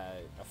a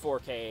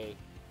 4K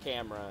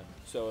camera.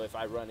 So if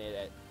I run it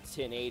at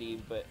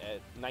 1080, but at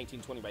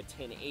 1920 by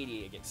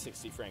 1080, it gets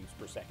 60 frames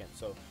per second.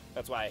 So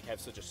that's why I have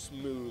such a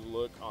smooth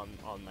look on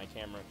my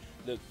camera.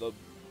 The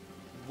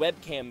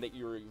webcam that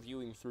you're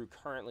viewing through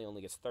currently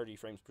only gets 30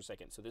 frames per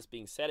second. So this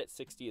being set at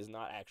 60 is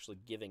not actually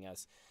giving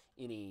us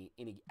any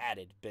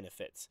added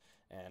benefits.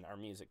 And our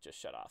music just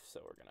shut off,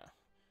 so we're gonna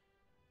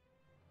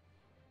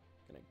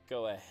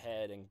go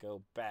ahead and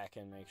go back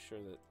and make sure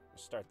that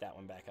start that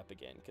one back up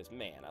again, because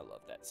man, I love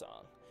that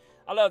song.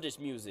 I love this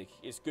music.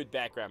 It's good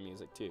background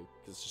music too,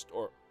 because it's just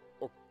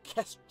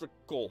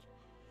orchestral.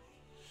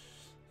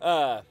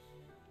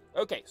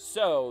 Okay,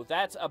 so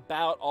that's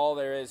about all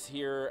there is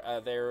here.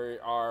 There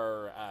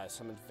are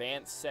some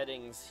advanced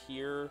settings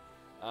here,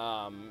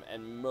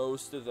 and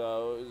most of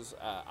those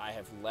I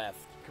have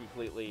left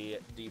completely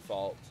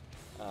default.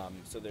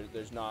 So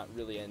there's not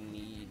really a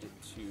need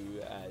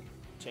to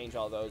change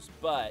all those,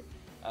 but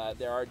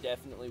there are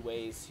definitely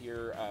ways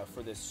here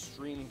for this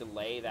stream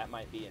delay. That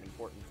might be an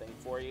important thing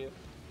for you.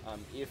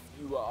 If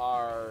you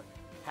are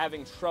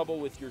having trouble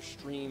with your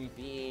stream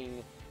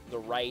being the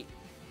right,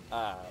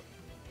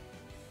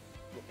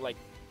 like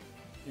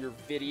your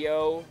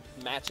video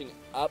matching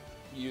up,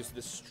 use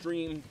the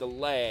stream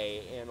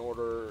delay in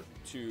order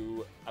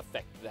to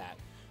affect that.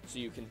 So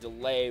you can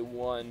delay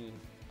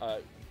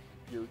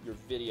your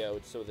video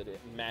so that it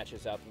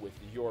matches up with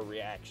your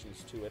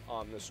reactions to it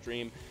on the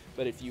stream.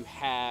 But if you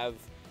have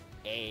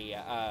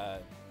a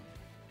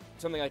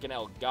something like an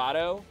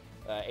Elgato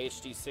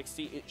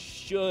HD60, it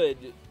should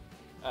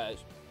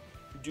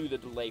do the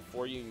delay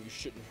for you, and you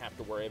shouldn't have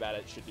to worry about it.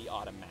 It should be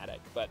automatic.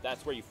 But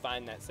that's where you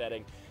find that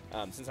setting.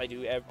 Since I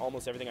do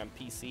almost everything on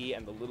PC,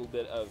 and the little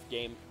bit of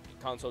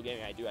console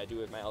gaming I do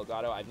with my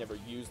Elgato, I've never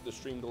used the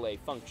stream delay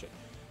function.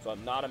 So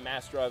I'm not a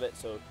master of it.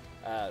 So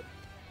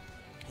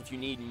if you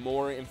need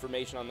more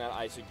information on that,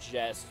 I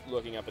suggest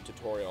looking up a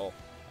tutorial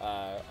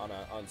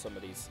on some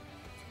of these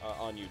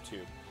on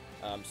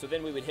YouTube. So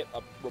then we would hit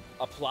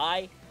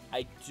apply.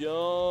 I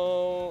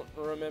don't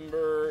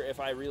remember if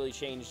I really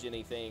changed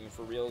anything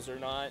for reals or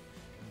not,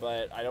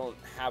 but I don't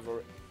have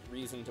a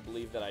reason to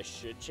believe that I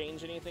should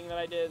change anything that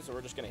I did, so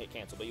we're just going to hit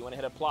cancel. But you want to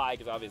hit apply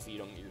because obviously you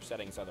don't get your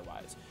settings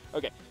otherwise.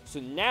 Okay, so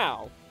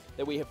now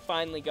that we have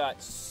finally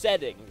got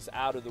settings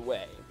out of the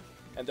way,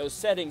 and those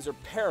settings are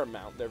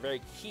paramount, they're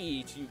very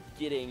key to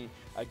getting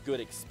a good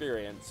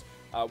experience,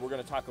 we're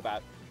going to talk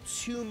about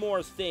two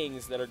more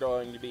things that are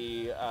going to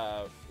be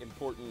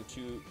important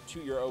to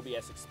your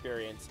OBS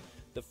experience.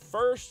 The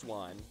first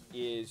one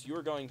is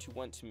you're going to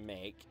want to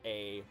make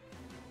a,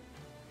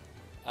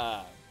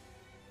 let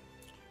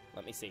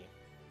me see.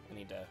 I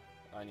need to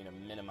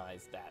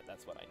minimize that.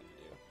 That's what I need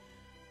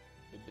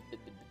to do.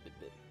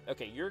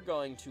 Okay, you're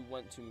going to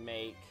want to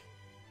make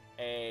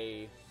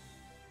a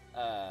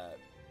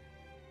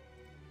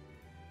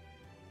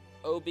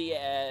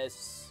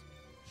OBS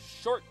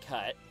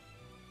shortcut.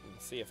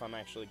 Let's see if I'm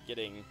actually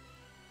getting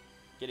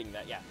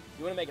that. Yeah,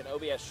 you want to make an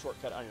OBS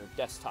shortcut on your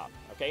desktop,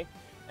 okay?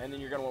 And then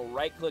you're going to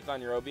right-click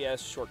on your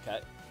OBS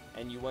shortcut,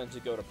 and you want to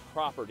go to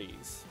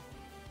Properties.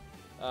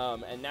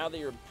 And now that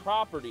you're in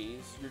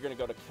Properties, you're going to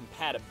go to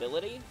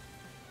Compatibility,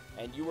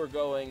 and you are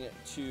going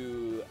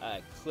to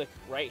click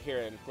right here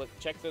and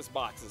check this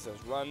box that says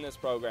Run this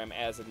program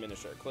as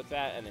administrator. Click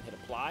that and then hit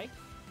Apply.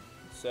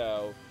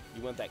 So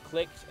you want that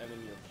clicked, and then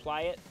you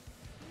apply it.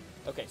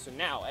 Okay, so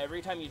now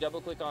every time you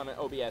double-click on an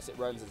OBS, it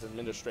runs as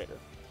administrator.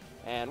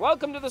 And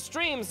welcome to the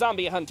stream,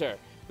 Zombie Hunter.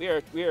 We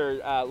are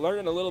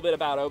learning a little bit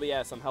about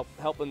OBS. I'm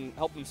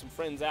helping some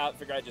friends out.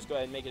 Figure I'd just go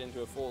ahead and make it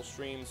into a full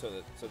stream so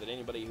that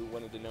anybody who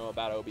wanted to know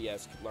about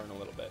OBS could learn a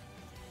little bit.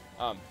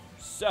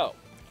 So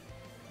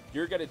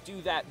you're going to do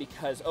that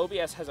because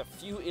OBS has a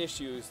few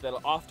issues that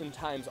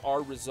oftentimes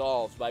are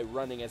resolved by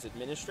running as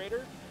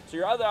administrator. So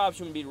your other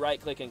option would be to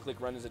right-click and click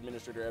Run as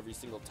Administrator every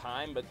single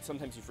time, but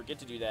sometimes you forget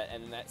to do that,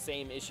 and then that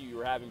same issue you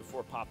were having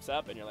before pops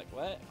up, and you're like,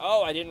 what?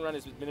 Oh, I didn't run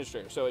as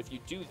Administrator. So if you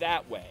do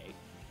that way,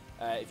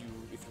 if you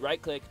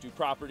right-click, do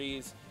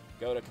Properties,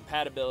 go to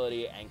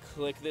Compatibility, and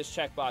click this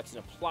checkbox and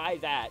apply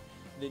that,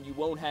 then you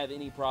won't have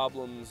any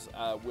problems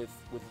with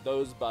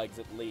those bugs,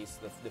 at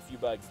least, the few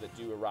bugs that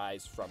do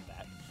arise from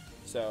that.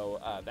 So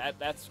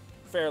that's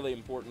fairly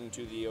important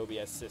to the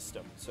OBS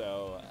system.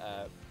 So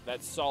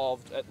that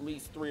solved at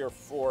least 3 or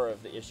 4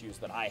 of the issues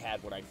that I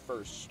had when I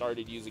first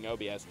started using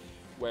OBS,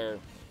 where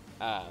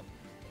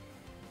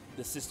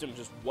the system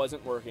just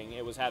wasn't working.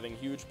 It was having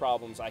huge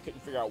problems. I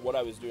couldn't figure out what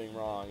I was doing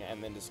wrong,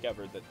 and then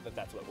discovered that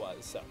that's what it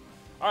was. So,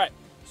 all right.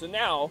 So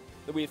now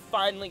that we've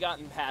finally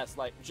gotten past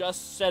like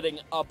just setting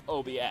up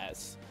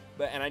OBS,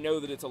 and I know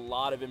that it's a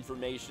lot of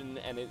information,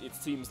 and it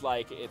seems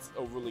like it's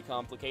overly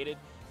complicated,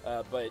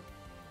 but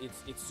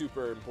it's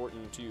super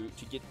important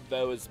to get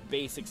those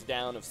basics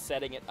down of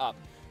setting it up,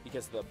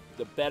 because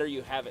the better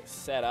you have it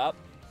set up,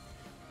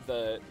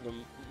 the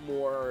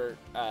more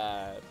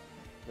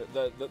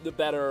the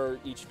better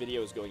each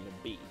video is going to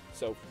be.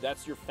 So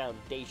that's your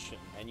foundation,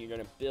 and you're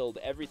going to build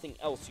everything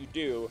else you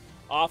do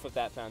off of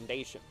that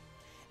foundation.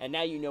 And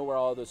now you know where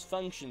all those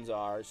functions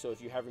are, so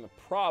if you're having a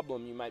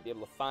problem, you might be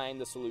able to find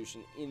the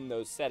solution in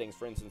those settings.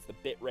 For instance, the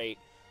bitrate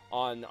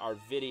on our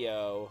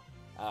video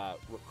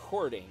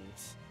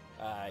recordings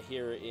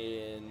here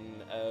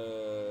in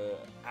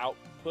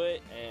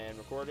output and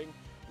recording.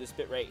 This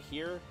bitrate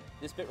here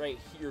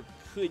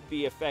could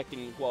be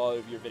affecting the quality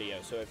of your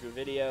video. So if your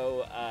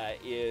video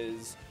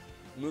is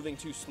moving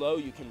too slow,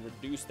 you can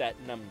reduce that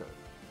number,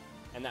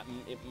 and that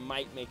it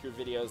might make your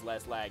videos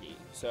less laggy.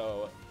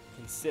 So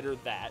consider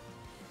that.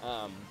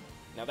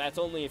 Now that's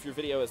only if your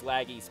video is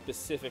laggy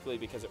specifically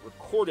because it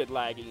recorded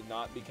laggy,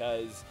 not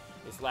because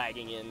it's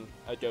lagging in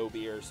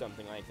Adobe or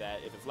something like that.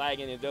 If it's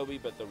lagging in Adobe,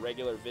 but the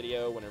regular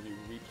video, whenever you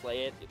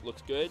replay it, it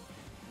looks good,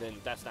 then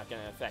that's not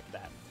going to affect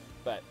that.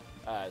 But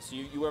so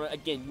you want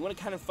to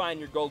kind of find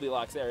your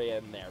Goldilocks area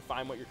in there.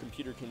 Find what your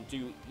computer can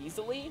do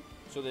easily,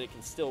 so that it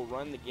can still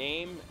run the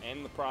game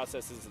and the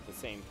processes at the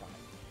same time.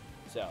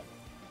 So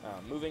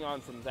moving on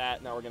from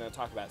that, now we're going to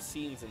talk about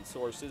scenes and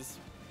sources.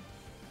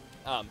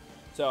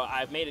 So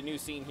I've made a new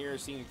scene here,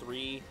 scene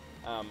 3.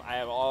 I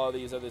have all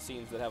these other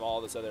scenes that have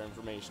all this other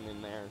information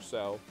in there.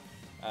 So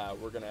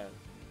we're gonna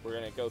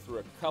go through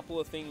a couple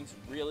of things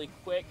really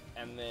quick,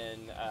 and then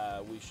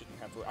we shouldn't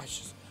have to.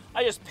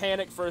 I just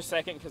panicked for a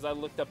second because I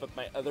looked up at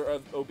my other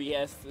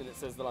OBS and it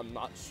says that I'm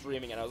not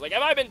streaming, and I was like,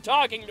 have I been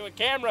talking to a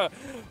camera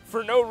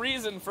for no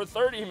reason for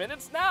 30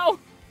 minutes now?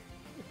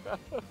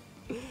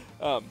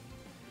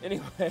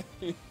 Anyway,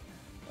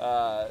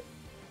 now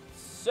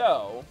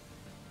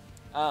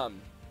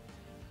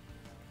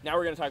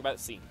we're going to talk about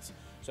scenes.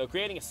 So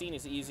creating a scene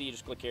is easy. You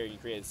just click here and you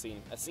create a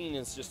scene. A scene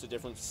is just a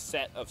different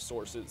set of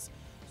sources.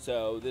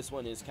 So this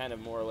one is kind of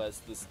more or less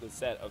the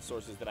set of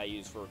sources that I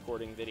use for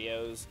recording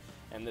videos,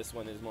 and this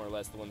one is more or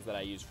less the ones that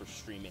I use for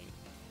streaming.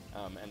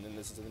 And then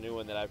this is a new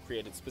one that I've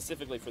created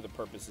specifically for the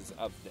purposes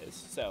of this.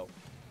 So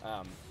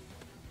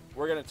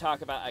we're going to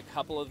talk about a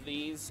couple of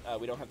these.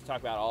 We don't have to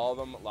talk about all of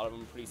them. A lot of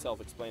them are pretty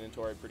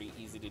self-explanatory, pretty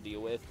easy to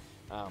deal with.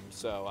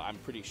 So I'm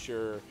pretty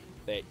sure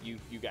that you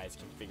guys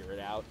can figure it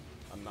out.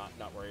 I'm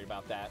not worried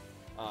about that.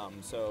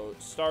 So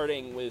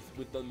starting with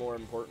the more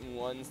important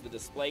ones, the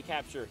display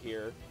capture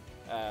here.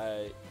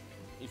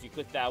 If you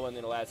click that one,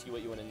 it'll ask you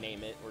what you want to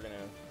name it. We're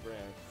gonna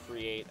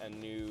create a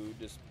new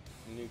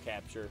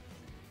capture.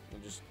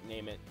 We'll just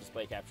name it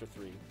display capture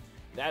 3.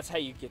 That's how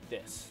you get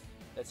this.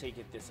 That's how you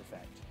get this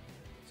effect.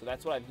 So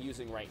that's what I'm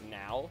using right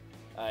now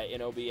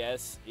in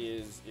OBS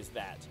is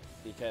that,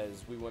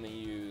 because we want to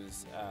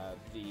use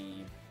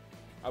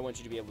I want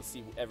you to be able to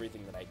see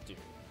everything that I do.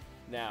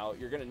 Now,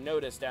 you're going to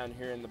notice down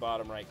here in the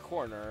bottom right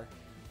corner,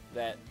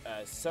 that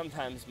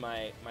sometimes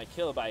my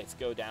kilobytes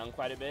go down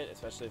quite a bit,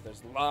 especially if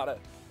there's a lot of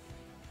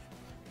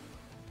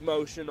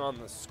motion on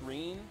the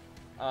screen.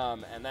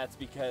 And that's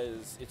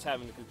because it's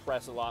having to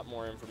compress a lot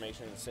more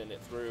information and send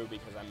it through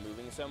because I'm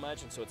moving so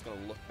much, and so it's going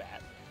to look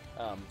bad.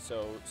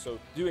 So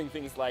doing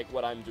things like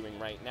what I'm doing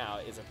right now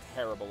is a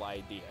terrible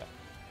idea.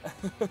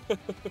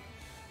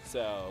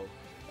 So,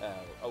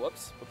 oh,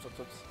 whoops.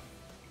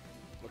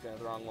 Looking at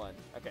the wrong one.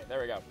 Okay, there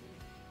we go.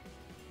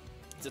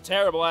 It's a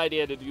terrible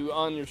idea to do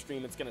on your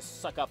stream. It's going to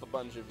suck up a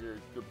bunch of your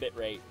bit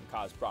rate and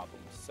cause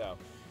problems. So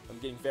I'm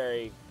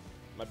getting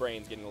my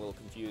brain's getting a little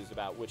confused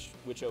about which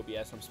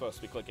OBS I'm supposed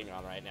to be clicking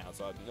on right now.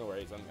 So no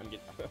worries,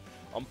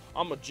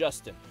 I'm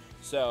adjusting.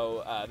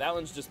 So that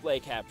one's display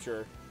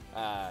capture.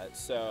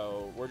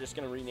 So we're just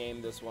going to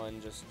rename this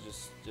one just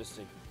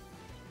to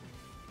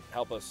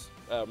help us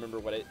remember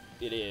what it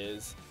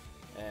is.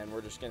 And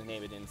we're just going to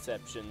name it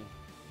Inception.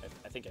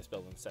 I think I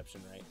spelled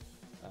Inception right.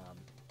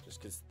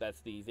 Just because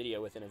that's the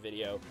video within a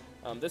video.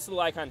 This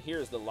little icon here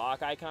is the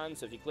lock icon,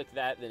 so if you click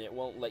that, then it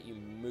won't let you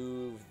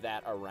move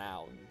that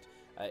around.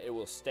 It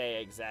will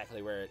stay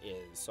exactly where it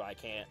is, so I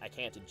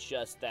can't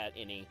adjust that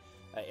any.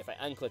 If I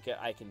unclick it,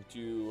 I can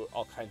do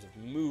all kinds of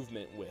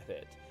movement with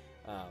it.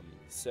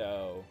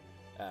 So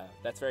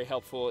that's very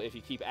helpful if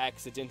you keep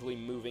accidentally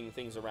moving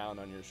things around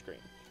on your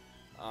screen.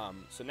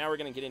 So now we're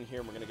going to get in here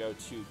and we're going to go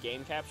to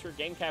game capture.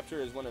 Game capture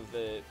is one of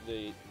the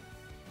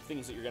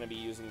things that you're going to be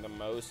using the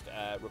most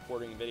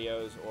recording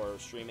videos or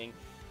streaming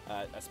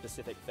a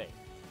specific thing.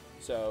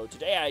 So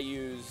today I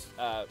use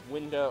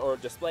window or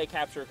display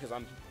capture because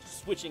I'm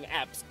switching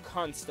apps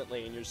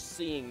constantly, and you're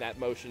seeing that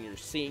motion, you're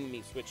seeing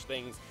me switch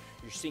things,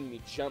 you're seeing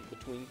me jump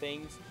between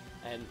things,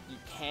 and you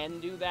can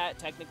do that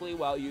technically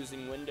while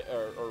using window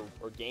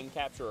or game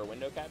capture or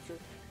window capture,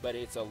 but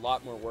it's a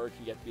lot more work.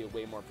 You have to be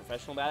way more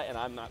professional about it, and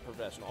I'm not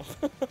professional.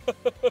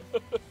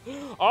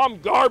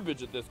 I'm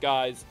garbage at this,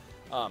 guys.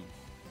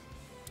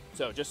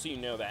 So just so you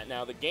know that.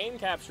 Now the game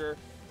capture,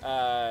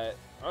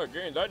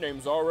 again, that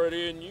name's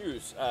already in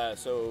use.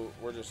 So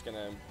we're just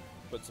gonna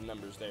put some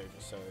numbers there.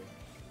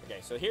 Okay,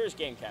 so here's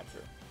game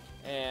capture,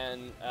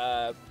 and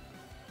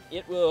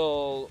it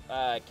will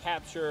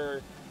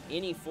capture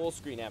any full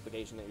screen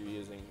application that you're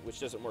using, which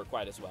doesn't work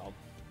quite as well.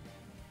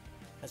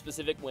 A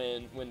specific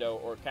window,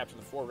 or capture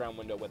the foreground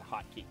window with a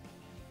hotkey.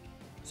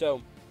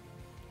 So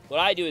what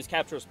I do is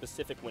capture a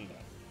specific window.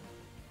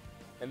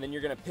 And then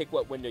you're going to pick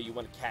what window you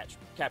want to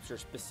capture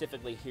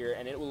specifically here,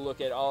 and it will look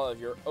at all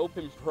of your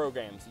open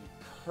programs you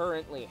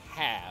currently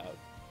have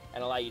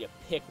and allow you to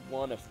pick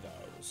one of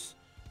those.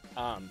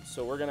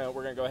 So we're gonna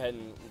go ahead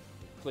and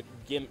click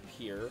GIMP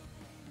here,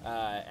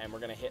 and we're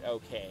gonna hit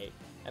OK.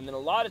 And then a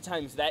lot of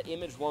times that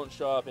image won't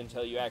show up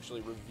until you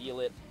actually reveal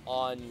it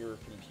on your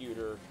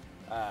computer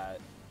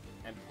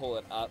and pull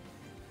it up.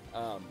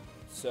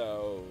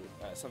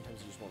 Sometimes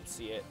you just won't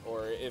see it,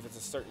 or if it's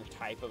a certain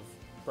type of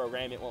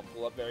program, it won't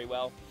pull up very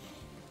well.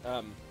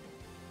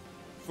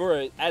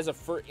 For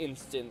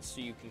instance,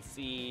 so you can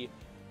see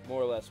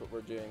more or less what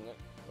we're doing.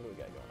 What do we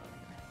got going on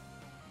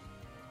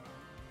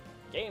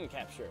here? Game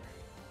capture.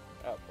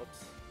 Oh,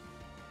 whoops.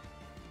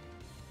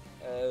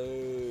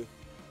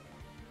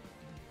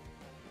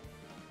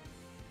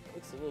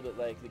 Looks a little bit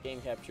like the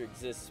game capture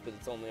exists, but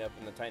it's only up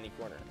in the tiny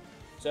corner.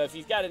 So if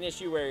you've got an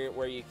issue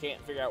where you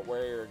can't figure out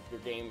where your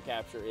game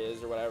capture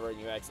is or whatever, and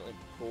you accidentally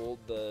pulled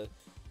the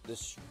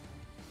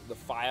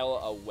file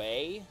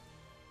away,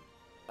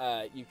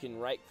 you can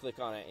right-click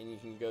on it and you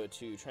can go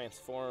to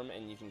Transform,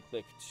 and you can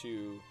click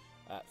to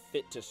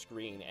Fit to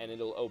Screen, and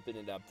it'll open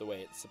it up the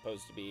way it's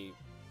supposed to be.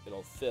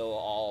 It'll fill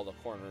all the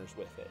corners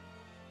with it.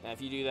 Now,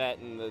 if you do that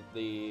and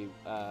the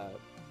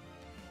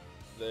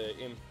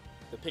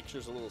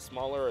picture's a little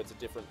smaller, it's a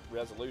different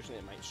resolution,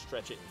 it might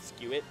stretch it and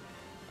skew it.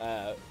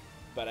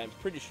 But I'm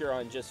pretty sure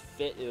on just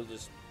Fit, it'll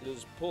just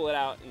pull it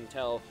out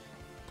until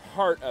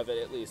part of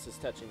it at least is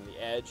touching the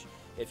edge.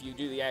 If you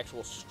do the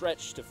actual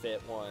stretch to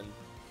fit one,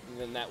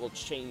 then that will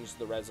change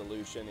the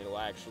resolution. It'll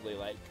actually,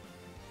 like,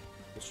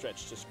 the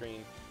stretch to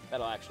screen,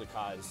 that'll actually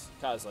cause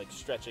like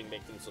stretching,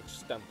 make things look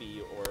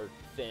stumpy or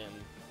thin,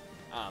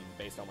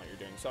 based on what you're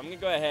doing. So I'm gonna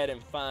go ahead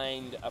and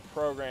find a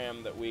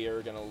program that we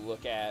are gonna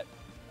look at,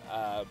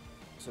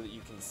 so that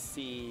you can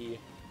see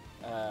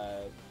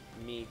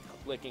me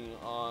clicking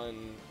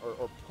on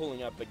or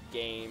pulling up a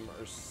game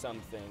or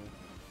something.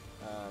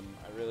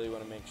 I really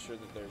want to make sure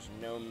that there's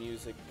no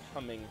music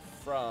coming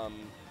from.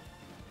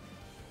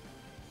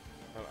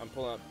 I'm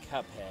pulling up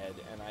Cuphead,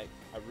 and I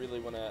really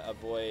want to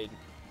avoid.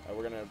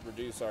 We're gonna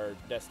reduce our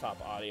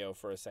desktop audio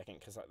for a second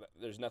because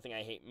there's nothing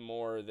I hate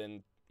more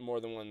than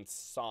one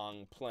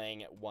song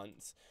playing at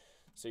once.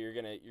 So you're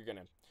gonna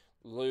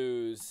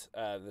lose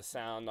the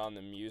sound on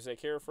the music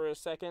here for a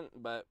second,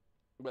 but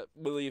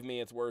believe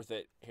me, it's worth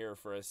it here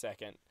for a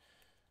second.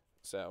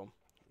 So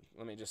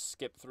let me just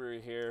skip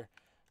through here,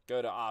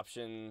 go to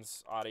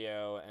Options,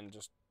 Audio, and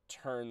just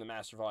turn the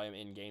master volume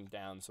in-game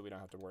down so we don't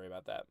have to worry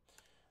about that.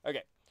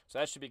 Okay, so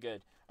that should be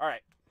good. All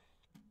right.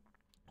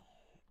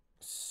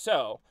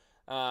 So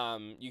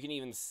you can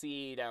even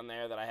see down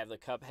there that I have the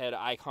Cuphead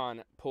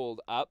icon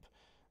pulled up.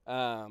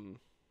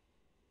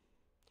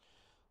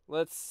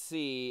 Let's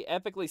see.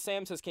 Epically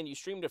Sam says, can you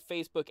stream to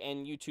Facebook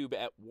and YouTube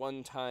at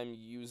one time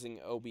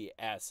using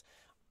OBS?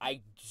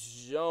 I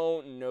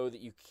don't know that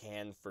you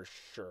can for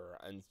sure,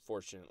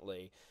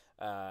 unfortunately.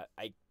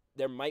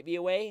 There might be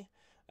a way.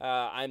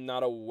 I'm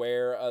not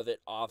aware of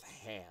it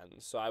offhand,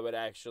 so I would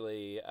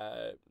actually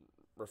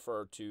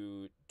refer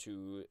to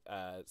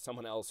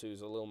someone else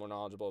who's a little more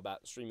knowledgeable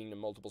about streaming to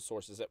multiple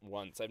sources at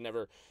once. I've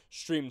never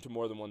streamed to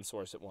more than one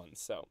source at once,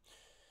 so...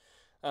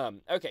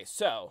 okay,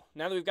 so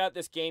now that we've got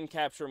this game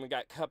capture and we've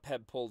got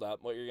Cuphead pulled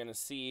up, what you're going to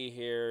see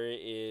here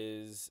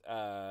is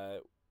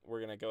we're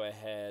going to go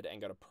ahead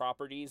and go to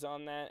properties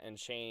on that and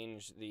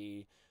change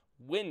the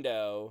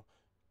window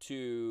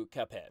to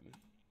Cuphead,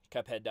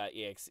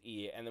 Cuphead.exe,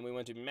 and then we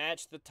want to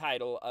match the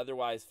title,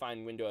 otherwise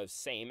find window of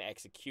same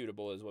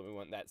executable is what we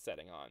want that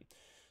setting on.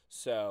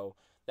 So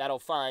that'll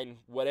find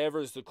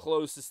whatever's the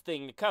closest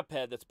thing to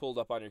Cuphead that's pulled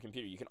up on your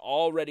computer. You can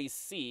already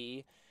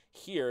see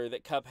here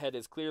that Cuphead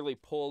is clearly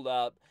pulled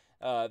up,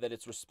 that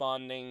it's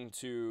responding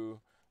to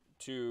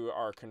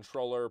our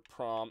controller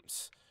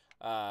prompts,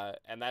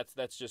 and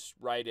that's just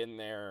right in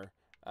there.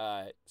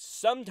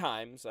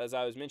 Sometimes, as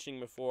I was mentioning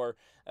before,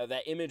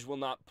 that image will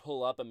not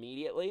pull up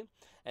immediately,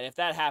 and if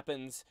that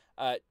happens,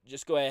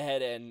 just go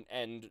ahead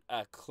and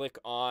click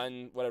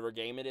on whatever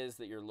game it is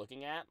that you're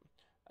looking at,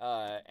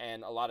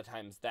 and a lot of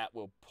times that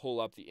will pull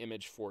up the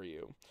image for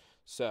you.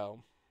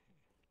 So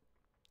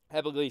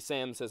Epically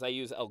Sam says, I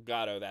use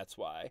Elgato, that's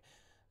why.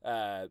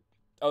 The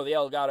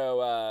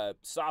Elgato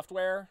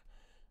software.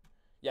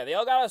 Yeah, the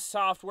Elgato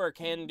software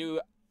can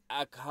do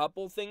a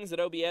couple things that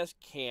OBS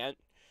can't,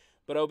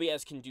 but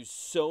OBS can do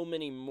so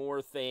many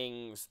more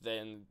things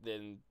than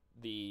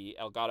the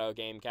Elgato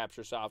game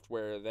capture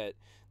software that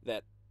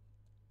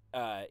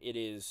it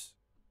is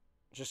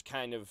just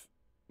kind of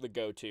the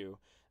go-to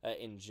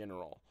in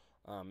general.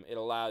 It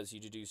allows you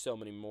to do so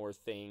many more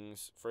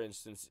things. For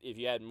instance, if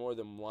you had more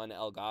than one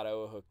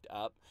Elgato hooked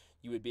up,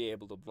 you would be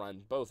able to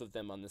run both of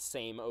them on the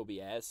same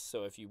OBS.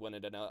 So if you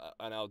wanted an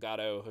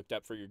Elgato hooked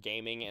up for your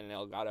gaming and an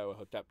Elgato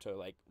hooked up to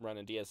like run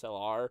a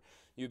DSLR,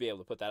 you'd be able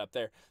to put that up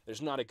there.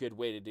 There's not a good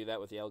way to do that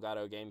with the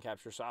Elgato game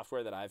capture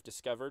software that I've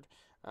discovered.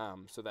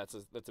 So that's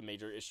a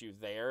major issue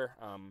there.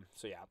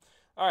 So yeah.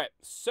 All right.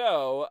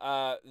 So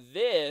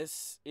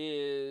this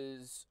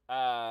is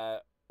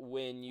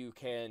when you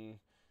can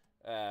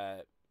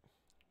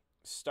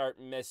start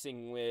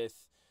messing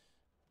with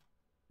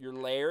your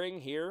layering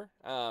here.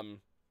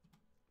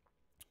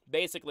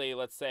 Basically,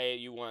 let's say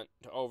you want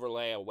to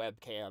overlay a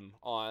webcam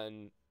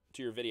on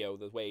to your video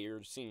the way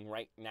you're seeing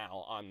right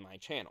now on my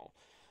channel.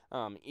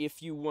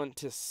 If you want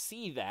to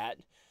see that,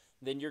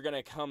 then you're going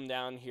to come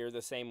down here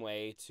the same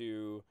way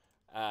to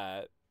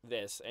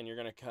this, and you're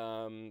going to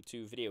come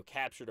to video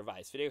capture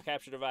device. Video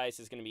capture device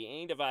is going to be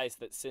any device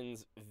that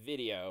sends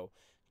video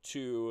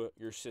to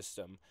your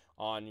system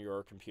on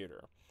your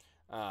computer.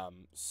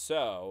 Let's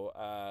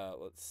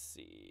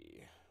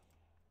see.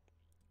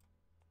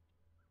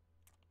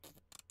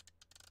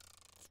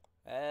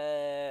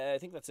 I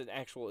think that's an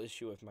actual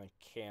issue with my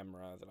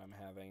camera that I'm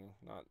having.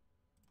 Let's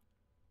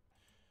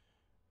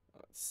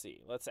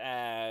see. Let's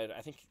add,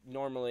 I think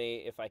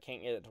normally if I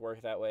can't get it to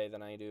work that way,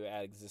 then I do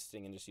add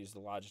existing and just use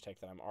the Logitech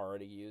that I'm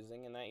already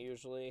using, and that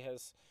usually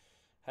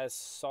has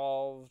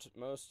solved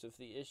most of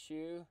the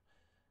issue.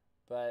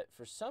 But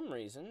for some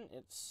reason,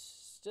 it's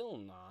still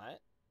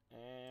not,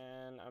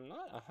 and I'm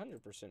not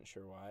 100%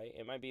 sure why.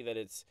 It might be that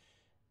it's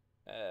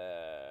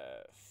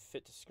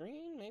fit to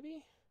screen,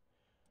 maybe?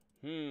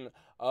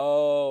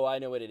 Oh, I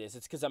know what it is.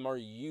 It's because I'm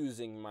already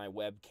using my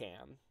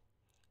webcam.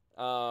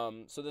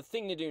 So the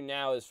thing to do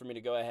now is for me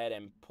to go ahead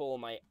and pull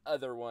my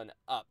other one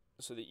up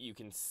so that you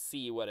can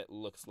see what it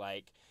looks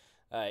like,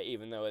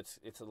 even though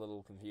it's a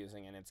little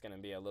confusing and it's going to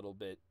be a little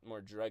bit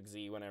more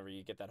drugsy whenever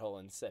you get that whole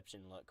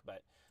Inception look,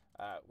 but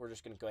we're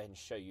just going to go ahead and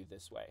show you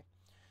this way.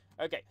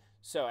 Okay,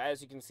 so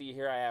as you can see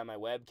here, I have my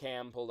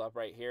webcam pulled up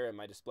right here and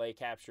my display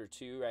capture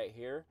 2 right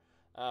here.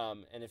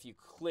 And if you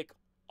click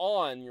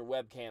on your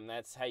webcam,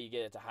 that's how you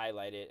get it to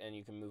highlight it, and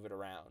you can move it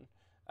around.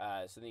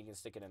 So then you can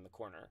stick it in the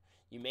corner.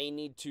 You may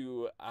need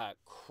to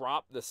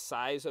crop the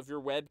size of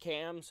your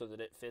webcam so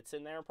that it fits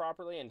in there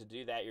properly, and to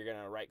do that, you're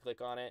going to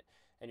right-click on it,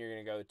 and you're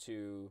going to go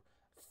to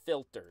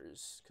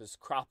filters, because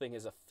cropping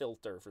is a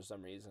filter for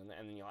some reason,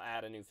 and then you'll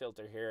add a new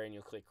filter here, and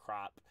you'll click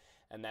crop,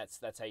 and that's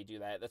how you do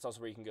that. That's also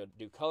where you can go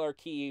do color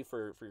key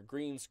for your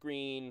green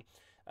screen,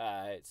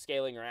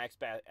 scaling or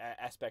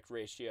aspect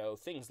ratio,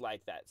 things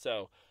like that.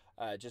 So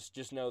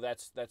just know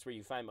that's where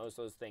you find most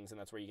of those things, and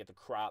that's where you get the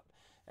crop.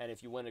 And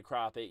if you want to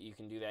crop it, you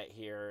can do that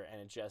here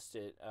and adjust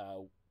it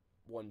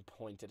one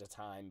point at a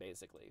time,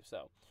 basically.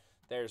 So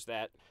there's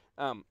that.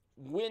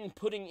 When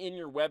putting in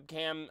your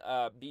webcam,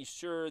 be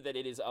sure that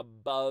it is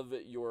above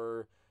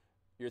your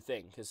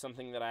thing, because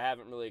something that I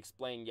haven't really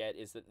explained yet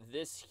is that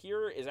this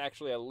here is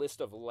actually a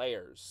list of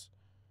layers.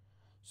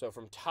 So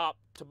from top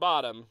to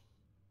bottom,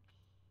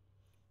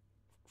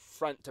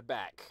 front to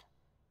back.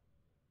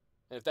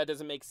 And if that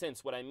doesn't make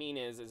sense, what I mean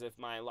is if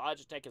my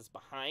Logitech is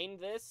behind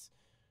this,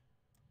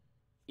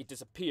 it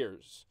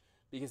disappears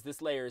because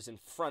this layer is in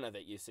front of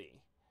it, you see.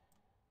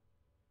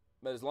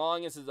 But as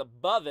long as it's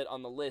above it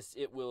on the list,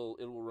 it will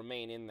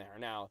remain in there.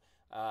 Now,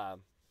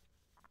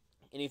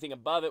 anything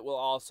above it will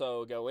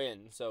also go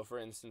in. So, for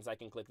instance, I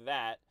can click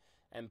that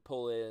and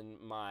pull in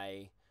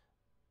my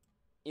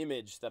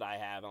image that I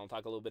have. And I'll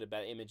talk a little bit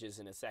about images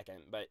in a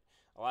second. But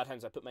a lot of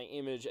times I put my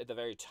image at the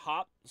very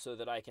top so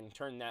that I can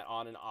turn that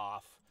on and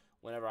off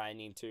whenever I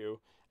need to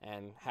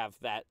and have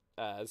that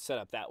set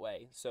up that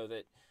way. So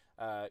that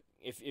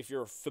if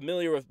you're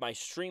familiar with my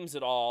streams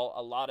at all,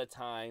 a lot of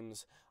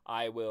times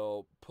I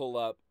will pull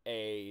up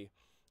a...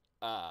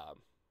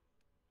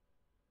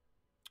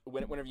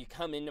 whenever you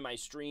come into my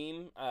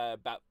stream,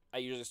 I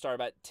usually start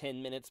about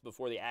 10 minutes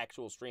before the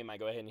actual stream. I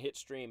go ahead and hit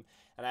stream,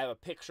 and I have a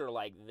picture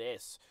like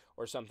this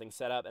or something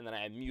set up, and then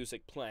I have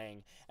music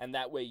playing, and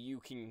that way you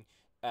can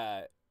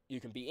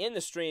be in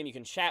the stream, you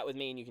can chat with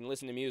me, and you can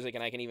listen to music,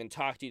 and I can even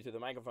talk to you through the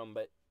microphone,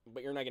 but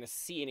you're not going to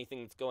see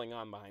anything that's going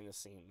on behind the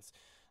scenes.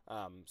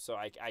 So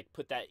I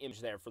put that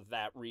image there for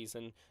that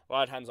reason. A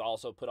lot of times I'll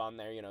also put on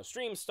there,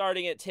 stream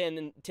starting at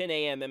 10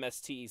 a.m.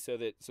 MST so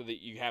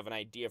that you have an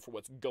idea for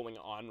what's going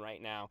on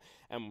right now.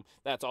 And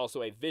that's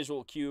also a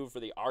visual cue for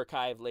the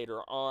archive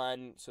later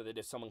on, so that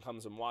if someone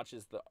comes and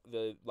watches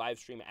the live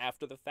stream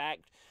after the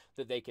fact,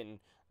 that they can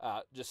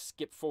just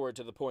skip forward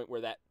to the point where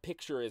that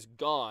picture is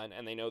gone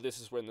and they know this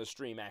is when the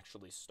stream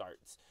actually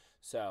starts.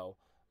 So,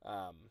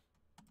 there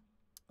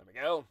we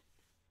go.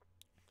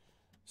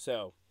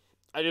 So,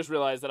 I just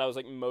realized that I was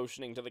like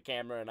motioning to the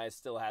camera and I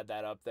still had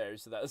that up there,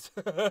 so that was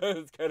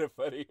it's kind of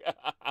funny.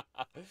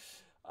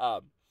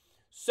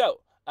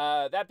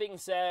 That being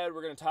said,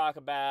 we're going to talk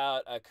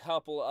about a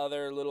couple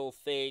other little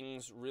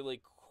things really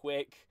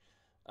quick.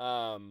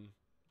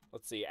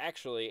 Let's see.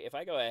 Actually, if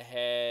I go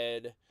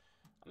ahead,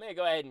 I'm going to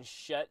go ahead and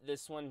shut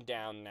this one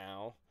down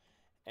now,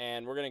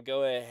 and we're going to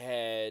go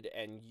ahead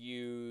and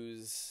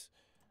use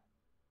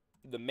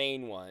the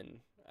main one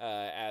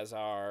as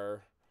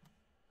our...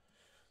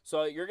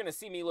 So you're going to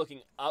see me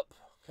looking up,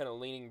 kind of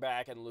leaning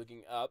back and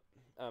looking up,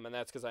 and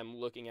that's because I'm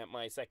looking at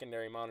my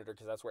secondary monitor,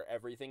 because that's where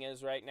everything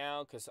is right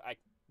now, because I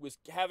was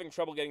having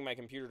trouble getting my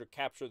computer to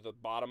capture the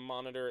bottom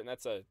monitor, and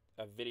that's a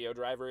video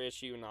driver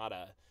issue, not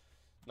a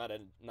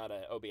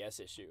OBS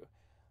issue.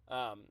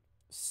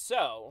 Let's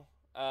see.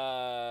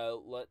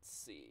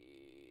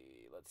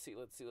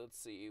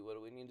 What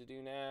do we need to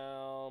do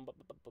now?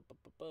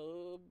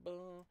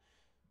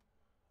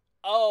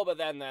 Oh, but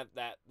then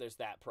there's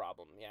that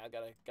problem. Yeah, I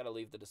gotta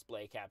leave the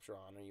display capture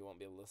on, or you won't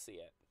be able to see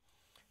it.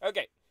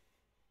 Okay,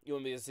 you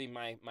won't be able to see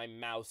my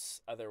mouse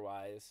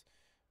otherwise.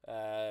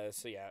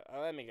 So yeah,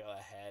 let me go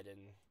ahead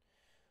and...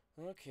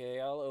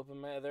 Okay, I'll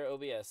open my other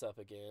OBS up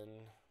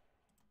again.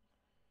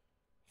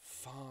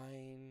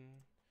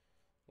 Fine.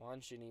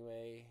 Launch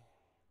anyway.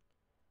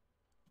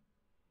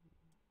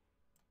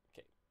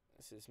 Okay,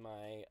 this is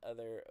my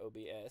other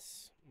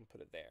OBS. I'll put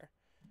it there.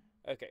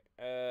 Okay,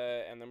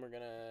 and then we're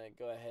going to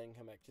go ahead and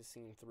come back to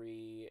scene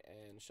 3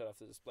 and shut off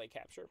the display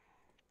capture.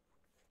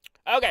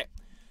 Okay,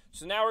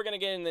 so now we're going to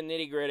get in the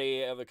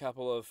nitty-gritty of a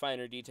couple of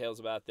finer details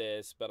about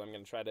this, but I'm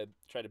going to try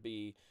to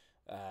be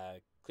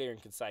clear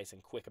and concise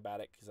and quick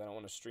about it, because I don't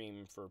want to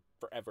stream for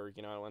forever.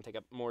 I don't want to take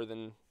up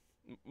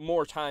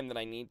more time than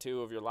I need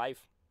to of your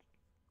life.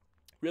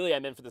 Really, I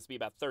meant for this to be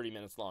about 30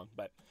 minutes long,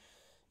 but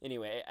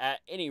anyway,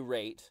 at any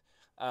rate...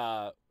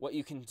 what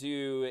you can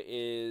do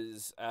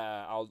is,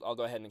 I'll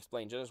go ahead and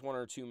explain just one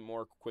or two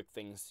more quick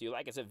things to you.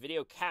 Like I said,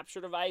 video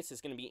capture device is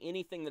going to be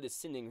anything that is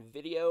sending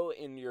video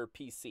in your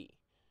PC.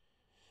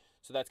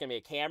 So that's going to be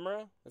a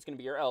camera. That's going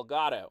to be your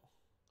Elgato.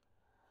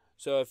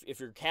 So if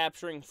you're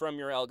capturing from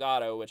your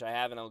Elgato, which I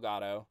have an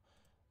Elgato,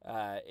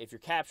 if you're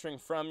capturing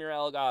from your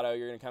Elgato,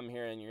 you're going to come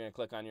here and you're going to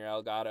click on your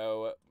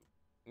Elgato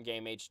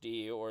Game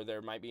HD, or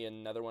there might be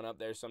another one up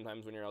there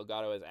sometimes when your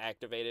Elgato is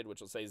activated,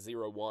 which will say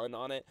 01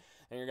 on it,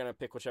 and you're going to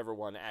pick whichever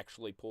one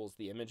actually pulls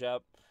the image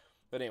up.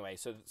 But anyway,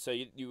 so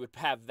you would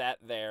have that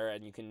there,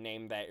 and you can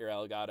name that your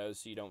Elgato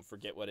so you don't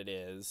forget what it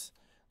is.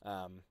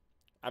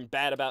 I'm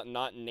bad about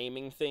not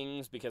naming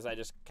things because I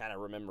just kind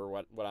of remember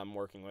what I'm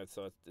working with,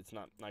 so it's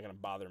not going to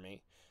bother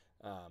me.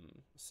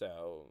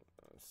 So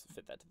let's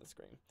fit that to the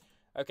screen.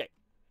 Okay.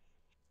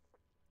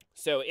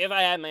 So if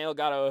I had my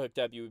Elgato hooked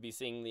up, you would be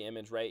seeing the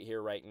image right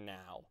here, right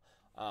now.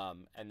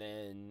 And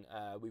then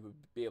we would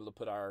be able to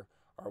put our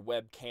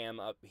webcam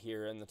up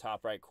here in the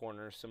top right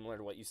corner, similar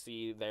to what you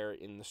see there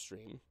in the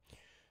stream.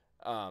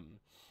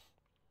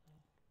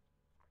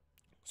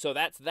 So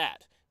that's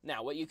that.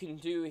 Now, what you can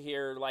do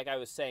here, like I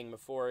was saying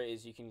before,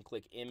 is you can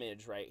click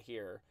image right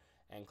here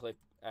and click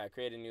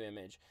create a new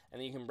image. And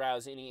then you can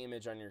browse any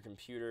image on your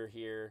computer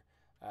here.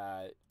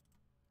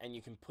 And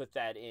you can put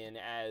that in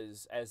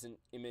as an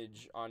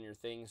image on your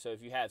thing. So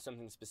if you have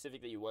something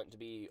specific that you want to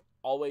be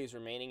always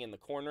remaining in the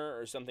corner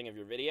or something of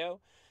your video,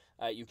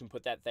 you can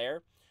put that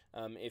there.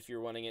 If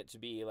you're wanting it to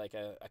be like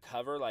a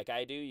cover like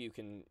I do, you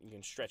can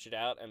stretch it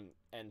out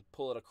and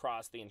pull it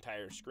across the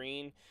entire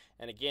screen.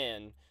 And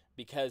again,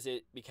 because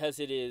it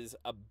is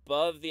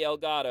above the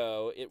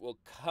Elgato, it will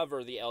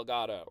cover the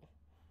Elgato.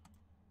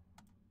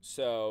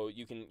 So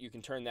you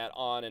can turn that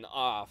on and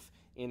off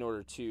in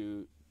order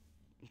to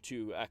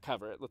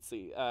cover it. Let's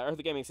see.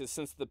 Earthy Gaming says,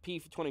 since the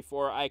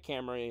P24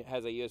 iCamera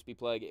has a USB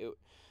plug,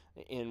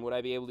 and would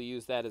I be able to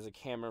use that as a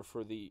camera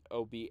for the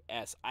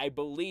OBS? I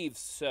believe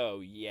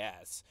so,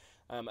 yes.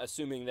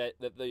 Assuming that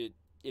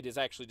it is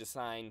actually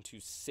designed to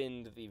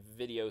send the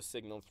video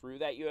signal through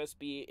that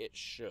USB, it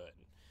should.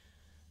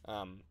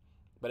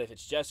 But if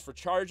it's just for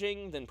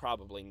charging, then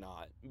probably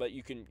not. But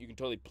you can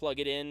totally plug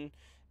it in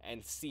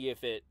and see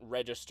if it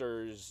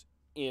registers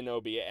in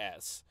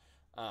OBS.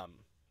 All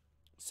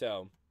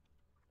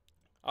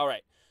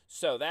right,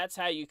 so that's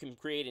how you can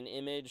create an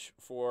image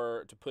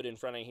to put in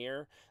front of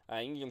here.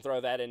 You can throw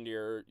that into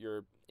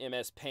your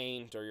MS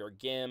Paint or your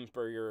GIMP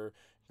or your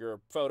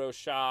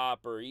Photoshop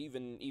or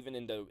even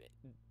into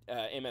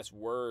MS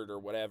Word or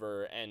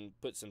whatever, and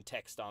put some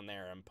text on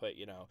there and put,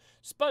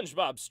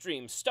 SpongeBob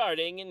stream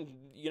starting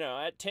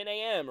at 10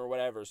 a.m. or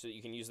whatever, so that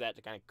you can use that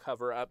to kind of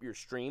cover up your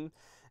stream.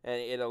 And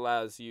it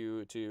allows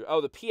you to,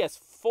 the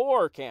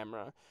PS4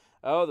 camera.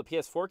 Oh, the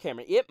PS4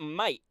 camera. It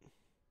might.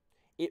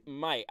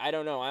 I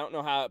don't know. I don't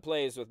know how it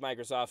plays with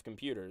Microsoft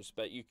computers,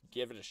 but you could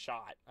give it a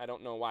shot. I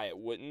don't know why it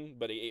wouldn't,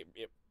 but it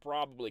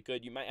probably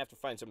could. You might have to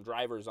find some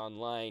drivers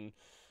online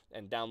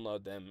and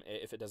download them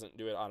if it doesn't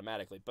do it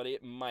automatically. But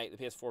it might.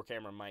 The PS4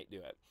 camera might do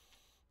it.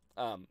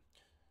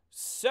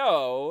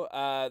 So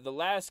the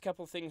last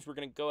couple things we're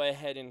going to go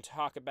ahead and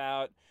talk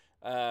about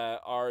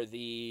are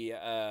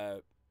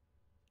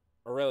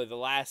or really the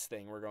last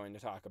thing we're going to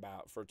talk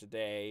about for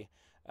today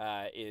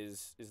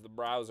is the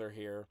browser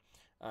here.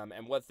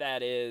 And what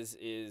that is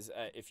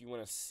if you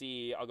want to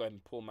see, I'll go ahead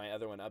and pull my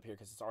other one up here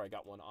because it's already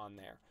got one on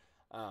there.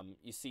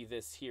 You see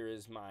this here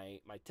is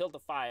my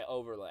Tiltify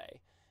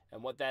overlay.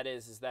 And what that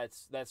is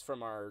that's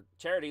from our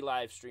charity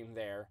live stream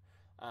there.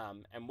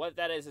 And what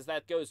that is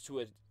that goes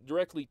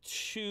directly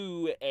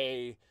to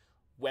a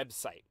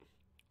website.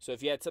 So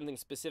if you had something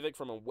specific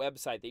from a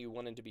website that you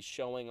wanted to be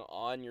showing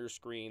on your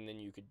screen, then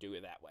you could do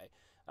it that way.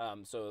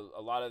 So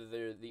a lot of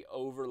the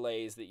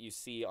overlays that you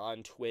see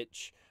on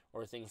Twitch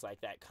or things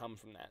like that come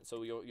from that.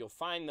 So you'll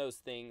find those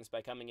things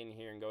by coming in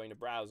here and going to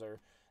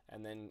browser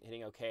and then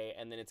hitting OK,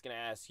 and then it's going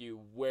to ask you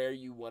where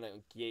you want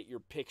to get your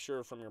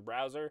picture from your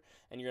browser,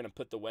 and you're going to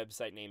put the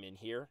website name in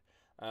here,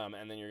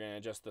 and then you're going to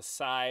adjust the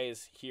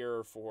size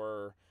here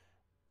for,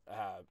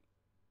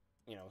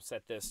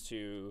 set this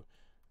to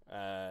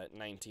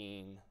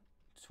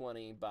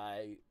 1920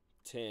 by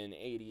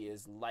 1080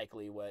 is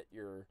likely what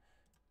you're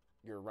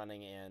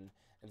running in,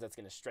 and that's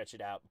going to stretch it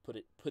out, put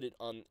it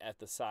on at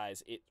the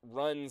size. It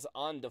runs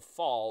on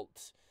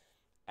default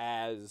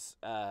as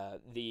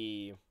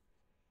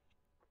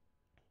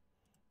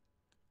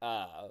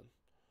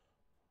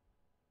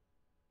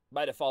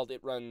by default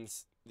it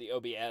runs the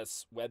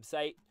OBS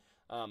website,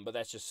 but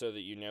that's just so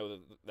that you know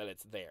that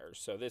it's there.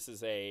 So this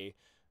isn't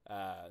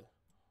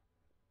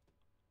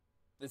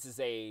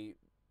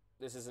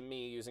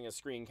me using a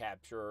screen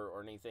capture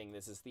or anything.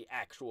 This is the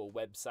actual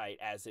website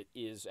as it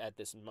is at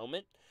this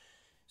moment.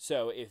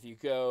 So if you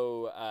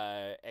go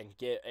and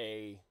get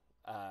a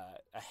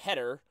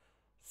header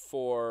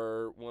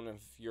for one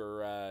of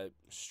your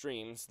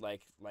streams,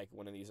 like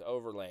one of these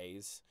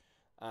overlays,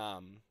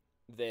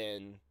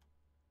 then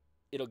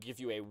it'll give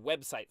you a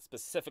website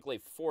specifically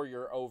for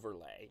your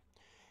overlay.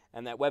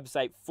 And that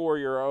website for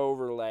your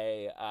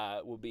overlay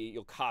will be,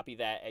 you'll copy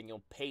that and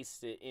you'll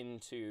paste it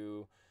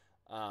into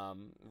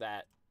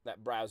that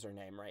browser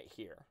name right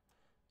here.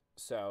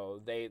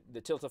 So the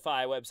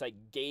Tiltify website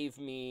gave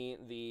me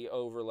the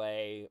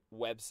overlay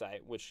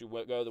website, which you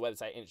go to the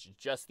website and it's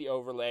just the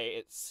overlay.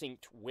 It's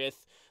synced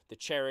with the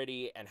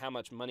charity and how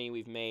much money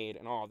we've made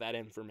and all that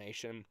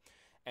information.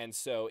 And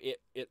so it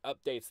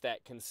updates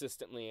that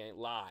consistently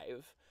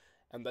live,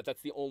 but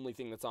that's the only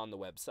thing that's on the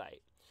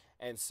website.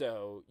 And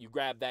so you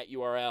grab that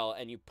URL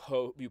and you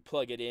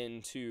plug it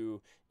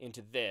into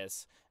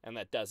this, and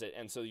that does it.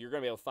 And so you're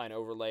going to be able to find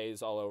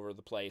overlays all over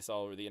the place,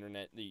 all over the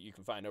internet. You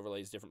can find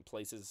overlays different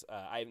places.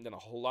 I haven't done a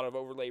whole lot of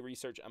overlay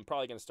research. I'm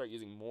probably going to start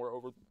using more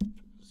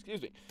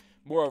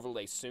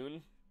overlays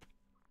soon.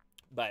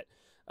 But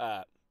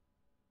yeah,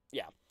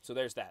 so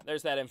there's that.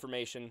 There's that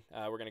information.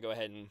 We're going to go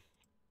ahead and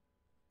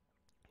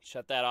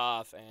shut that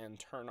off and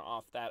turn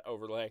off that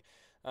overlay.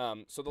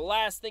 So the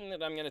last thing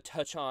that I'm going to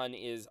touch on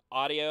is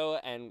audio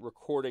and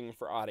recording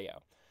for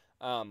audio.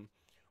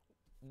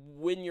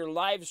 When you're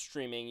live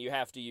streaming, you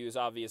have to use,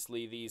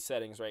 obviously, these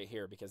settings right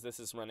here, because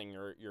this is running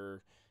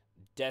your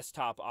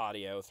desktop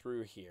audio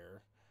through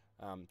here.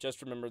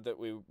 Just remember that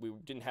we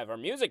didn't have our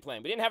music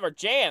playing. We didn't have our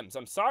jams.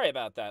 I'm sorry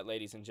about that,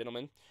 ladies and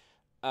gentlemen.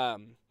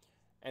 And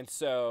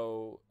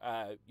so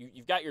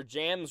you've got your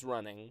jams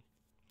running,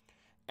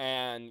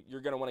 and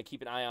you're going to want to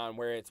keep an eye on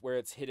where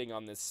it's hitting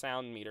on this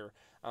sound meter.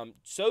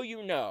 So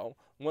you know,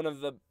 one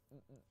of the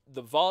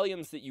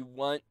volumes that you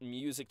want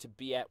music to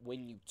be at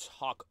when you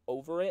talk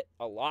over it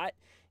a lot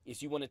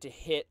is you want it to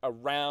hit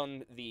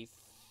around the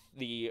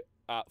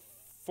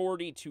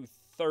 40 to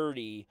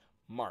 30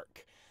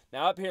 mark.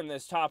 Now up here in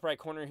this top right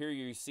corner here,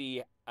 you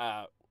see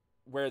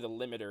where the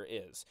limiter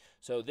is.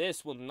 So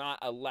this will not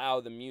allow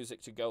the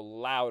music to go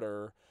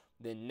louder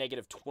than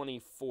negative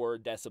 24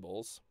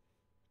 decibels.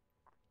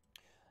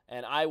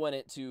 And I want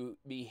it to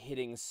be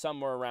hitting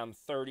somewhere around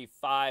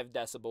 35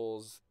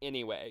 decibels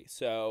anyway.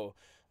 So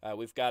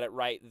we've got it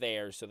right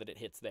there so that it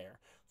hits there.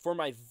 For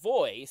my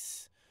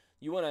voice,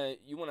 you wanna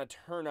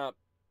turn up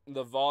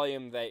the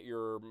volume that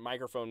your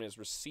microphone is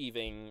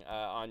receiving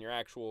on your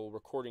actual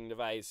recording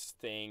device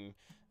thing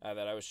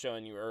that I was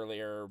showing you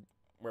earlier,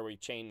 where we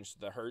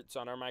changed the hertz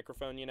on our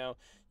microphone. You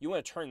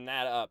want to turn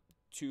that up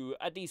to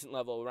a decent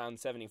level, around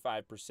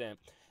 75%,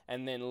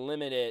 and then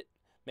limit it.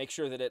 Make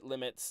sure that it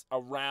limits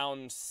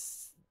around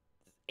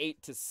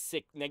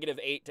negative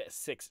 8 to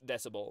 6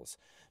 decibels,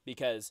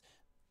 because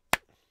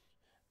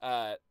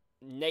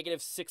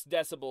negative 6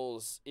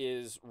 decibels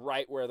is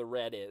right where the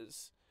red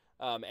is.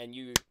 And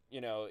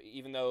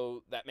even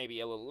though that may be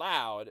a little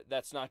loud,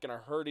 that's not going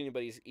to hurt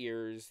anybody's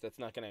ears. That's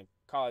not going to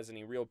cause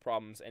any real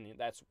problems. And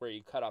that's where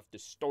you cut off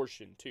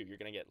distortion too. You're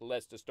going to get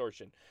less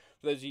distortion.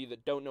 For those of you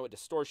that don't know what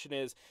distortion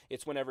is,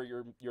 it's whenever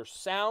your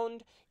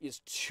sound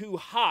is too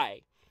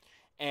high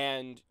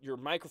and your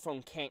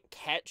microphone can't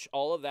catch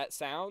all of that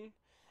sound.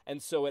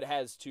 And so it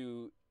has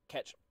to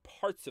catch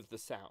parts of the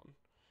sound.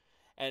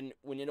 And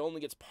when it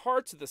only gets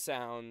parts of the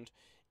sound,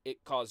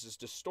 it causes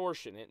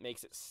distortion. It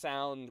makes it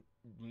sound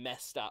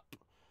messed up.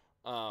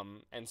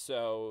 And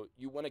so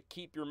you want to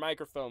keep your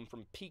microphone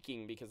from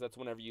peaking, because that's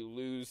whenever you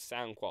lose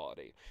sound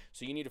quality.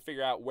 So you need to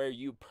figure out where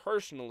you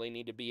personally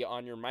need to be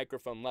on your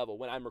microphone level.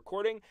 When I'm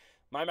recording,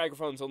 my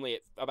microphone's only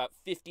at about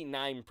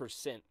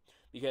 59%,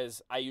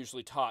 because I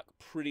usually talk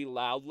pretty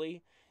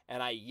loudly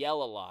and I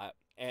yell a lot.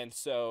 And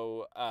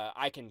so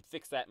I can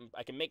fix that.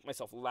 I can make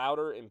myself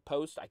louder in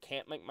post. I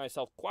can't make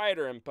myself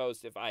quieter in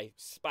post if I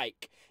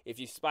spike. If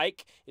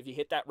you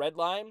hit that red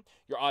line,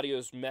 your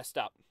audio's messed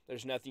up.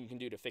 There's nothing you can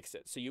do to fix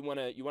it. So you want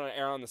to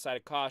err on the side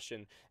of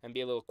caution and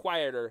be a little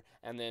quieter,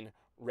 and then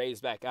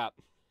raise back up.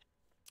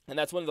 And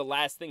that's one of the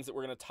last things that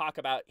we're going to talk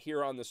about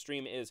here on the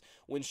stream is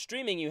when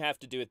streaming, you have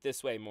to do it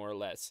this way, more or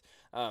less.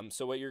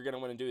 So what you're going to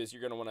want to do is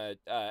you're going to want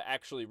to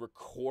actually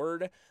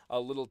record a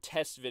little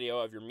test video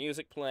of your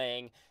music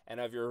playing and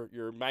of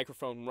your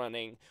microphone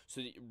running,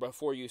 so that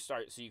before you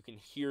start, so you can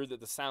hear that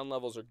the sound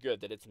levels are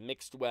good, that it's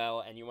mixed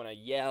well, and you want to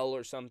yell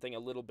or something a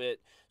little bit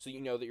so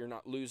you know that you're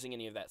not losing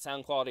any of that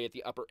sound quality at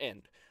the upper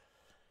end.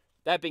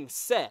 That being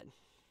said,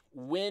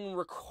 when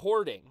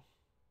recording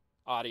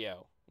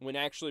audio, when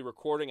actually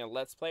recording a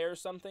Let's Play or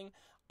something,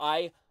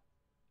 I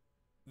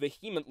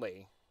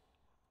vehemently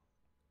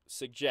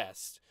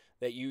suggest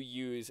that you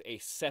use a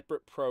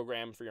separate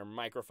program for your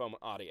microphone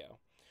audio.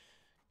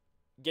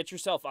 Get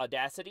yourself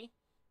Audacity.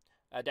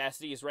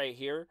 Audacity is right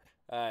here.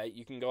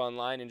 You can go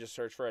online and just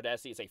search for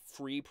Audacity. It's a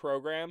free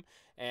program,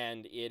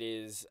 and it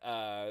is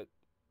a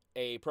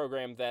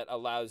program that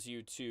allows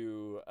you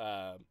to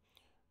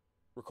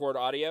record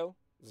audio.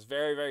 It's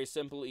very, very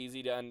simple,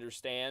 easy to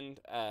understand.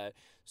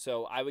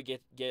 So I would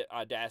get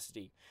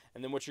Audacity.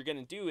 And then what you're going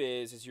to do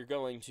is you're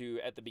going to,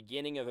 at the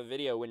beginning of a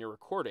video when you're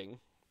recording,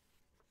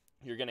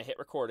 you're going to hit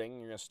recording.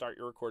 You're going to start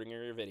your recording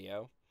of your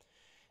video.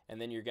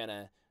 And then you're going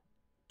to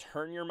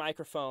turn your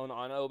microphone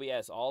on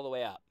OBS all the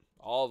way up.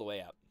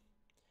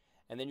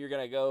 And then you're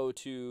going to go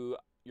to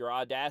your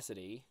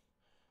Audacity,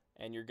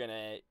 and you're going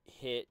to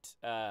hit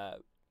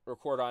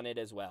record on it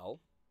as well.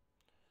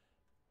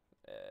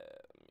 Let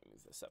me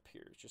move this up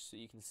here just so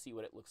you can see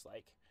what it looks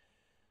like.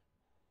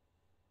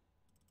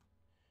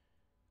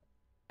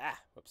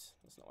 Whoops,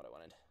 that's not what I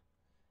wanted.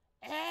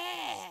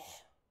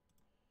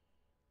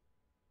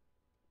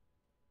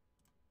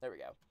 There we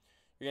go.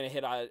 You're going to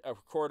hit a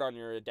record on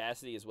your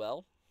Audacity as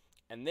well.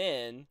 And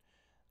then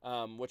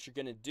what you're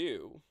going to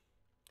do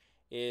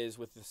is,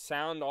 with the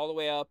sound all the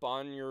way up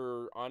on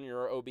your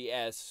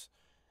OBS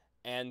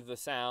and the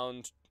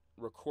sound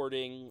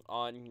recording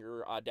on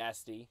your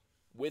Audacity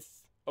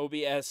with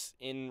OBS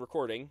in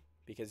recording,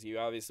 because you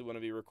obviously want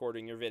to be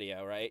recording your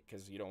video, right?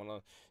 Because you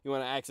want to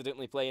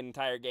accidentally play an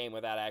entire game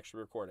without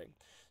actually recording.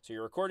 So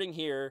you're recording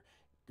here,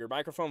 your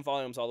microphone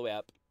volume's all the way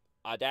up,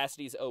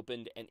 Audacity's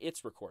opened, and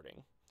it's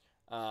recording.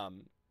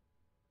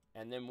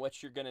 And then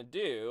what you're going to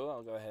do,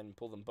 I'll go ahead and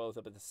pull them both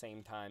up at the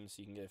same time so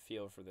you can get a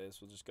feel for this.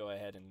 We'll just go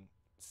ahead and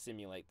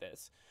simulate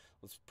this.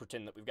 Let's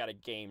pretend that we've got a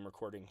game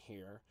recording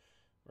here.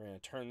 We're going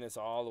to turn this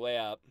all the way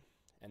up,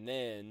 and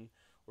then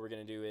what we're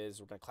going to do is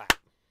we're going to clap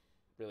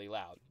really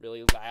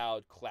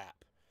loud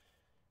clap.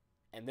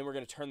 And then we're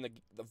going to turn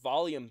the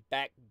volume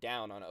back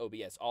down on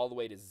OBS all the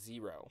way to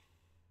 0.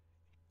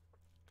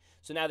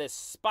 So now this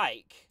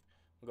spike,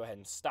 we'll go ahead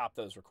and stop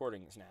those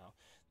recordings now.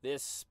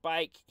 This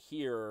spike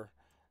here,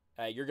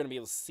 you're going to be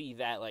able to see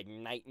that like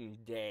night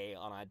and day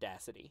on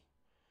Audacity.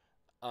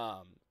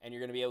 And you're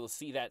going to be able to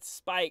see that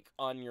spike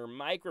on your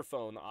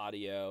microphone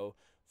audio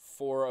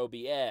for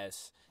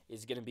OBS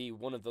is going to be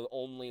one of the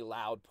only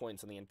loud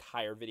points on the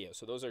entire video.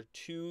 So those are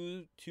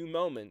two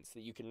moments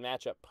that you can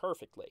match up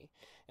perfectly.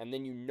 And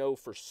then you know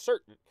for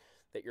certain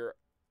that your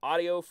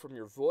audio from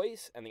your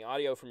voice and the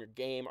audio from your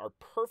game are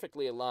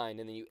perfectly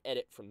aligned, and then you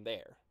edit from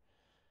there.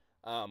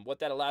 What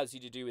that allows you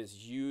to do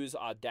is use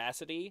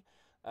Audacity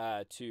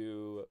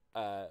to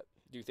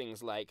do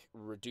things like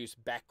reduce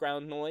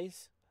background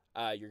noise.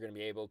 You're going to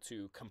be able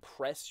to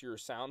compress your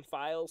sound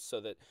files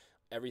so that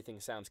everything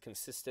sounds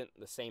consistent,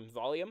 the same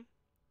volume.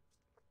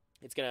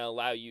 It's going to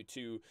allow you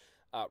to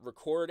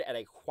record at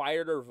a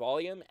quieter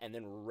volume and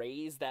then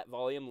raise that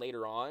volume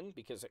later on,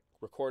 because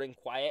recording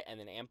quiet and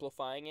then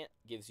amplifying it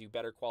gives you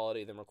better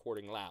quality than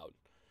recording loud.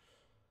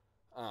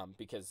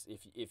 Because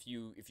if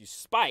you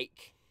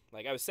spike,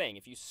 like I was saying,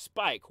 if you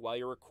spike while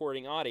you're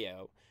recording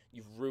audio,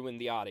 you've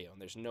ruined the audio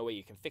and there's no way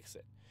you can fix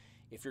it.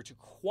 If you're too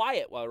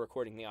quiet while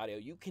recording the audio,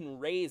 you can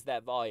raise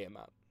that volume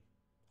up.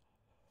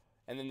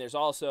 And then there's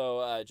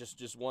also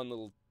just one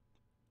little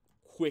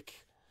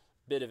quick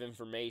bit of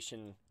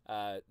information.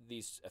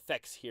 These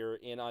effects here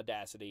in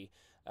Audacity,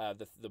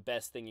 the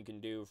best thing you can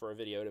do for a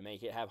video to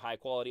make it have high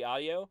quality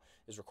audio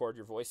is record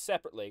your voice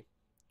separately,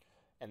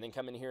 and then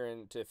come in here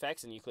into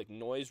effects and you click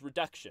noise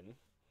reduction.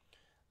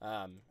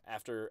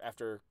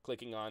 After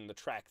clicking on the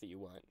track that you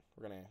want,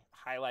 we're going to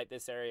highlight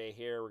this area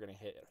here. We're going to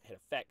hit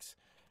effects,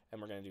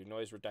 and we're going to do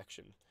noise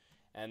reduction.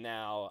 And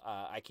now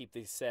I keep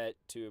these set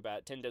to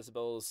about 10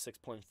 decibels,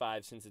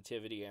 6.5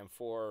 sensitivity, and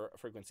 4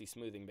 frequency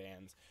smoothing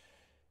bands.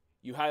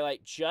 You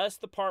highlight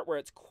just the part where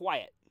it's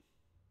quiet,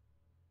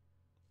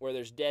 where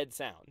there's dead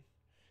sound,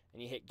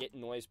 and you hit get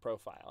noise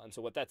profile. And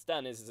so what that's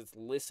done is it's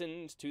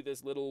listened to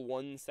this little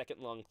 1 second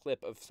long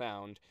clip of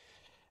sound.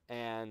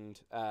 And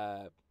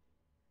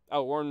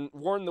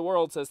Warn the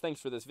World says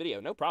thanks for this video.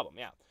 No problem.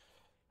 Yeah,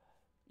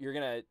 you're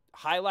gonna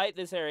highlight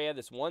this area,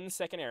 this 1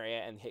 second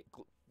area, and hit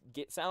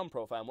get sound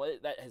profile. And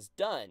what that has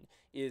done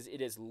is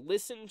it has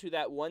listened to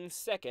that 1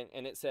 second,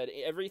 and it said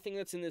everything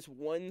that's in this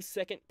 1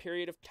 second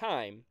period of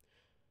time,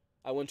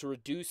 I want to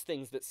reduce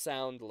things that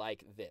sound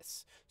like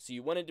this. So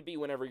you want it to be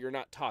whenever you're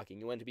not talking.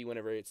 You want it to be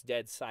whenever it's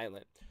dead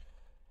silent.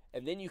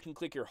 And then you can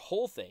click your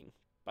whole thing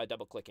by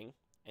double clicking,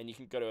 and you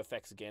can go to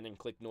effects again and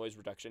click noise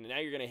reduction. And now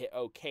you're going to hit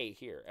OK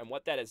here. And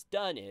what that has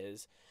done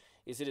is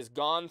it has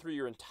gone through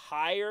your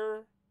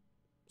entire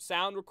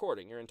sound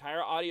recording, your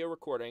entire audio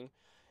recording,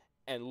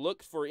 and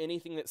looked for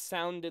anything that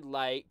sounded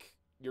like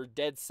your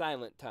dead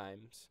silent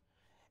times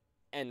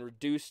and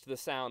reduced the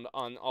sound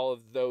on all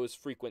of those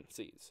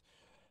frequencies.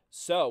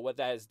 So what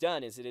that has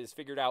done is it has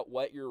figured out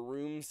what your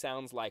room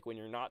sounds like when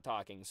you're not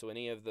talking. So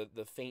any of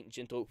the faint,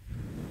 gentle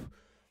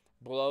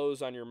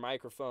blows on your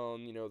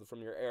microphone, you know,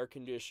 from your air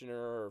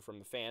conditioner or from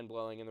the fan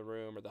blowing in the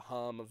room or the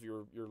hum of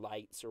your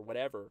lights or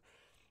whatever,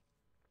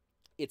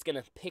 it's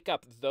going to pick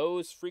up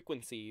those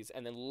frequencies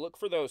and then look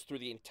for those through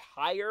the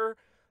entire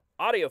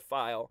audio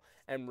file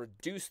and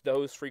reduce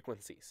those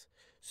frequencies.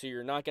 So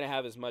you're not going to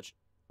have as much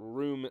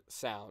room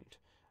sound.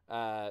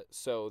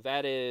 So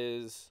that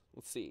is,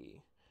 let's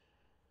see.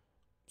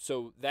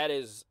 So that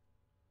is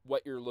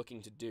what you're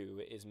looking to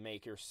do, is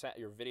make your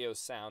videos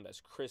sound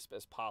as crisp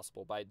as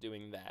possible by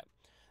doing that.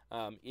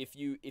 If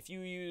you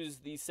use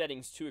these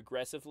settings too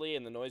aggressively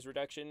in the noise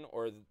reduction,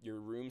 or your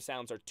room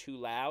sounds are too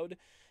loud,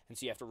 and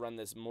so you have to run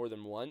this more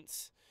than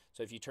once.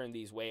 So if you turn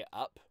these way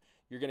up,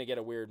 you're going to get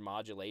a weird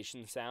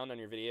modulation sound on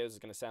your videos. It's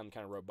going to sound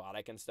kind of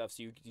robotic and stuff.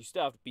 So you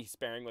still have to be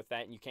sparing with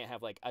that, and you can't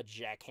have like a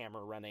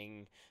jackhammer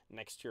running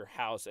next to your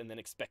house and then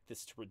expect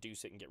this to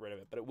reduce it and get rid of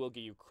it. But it will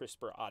give you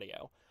crisper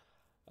audio.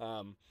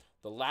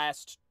 The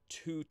last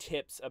 2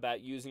 tips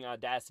about using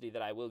Audacity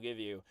that I will give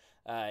you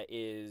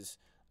is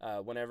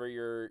whenever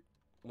you're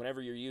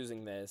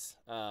using this,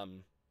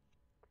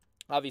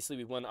 obviously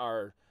we want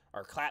our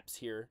claps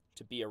here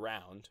to be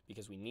around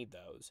because we need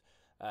those.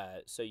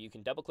 So you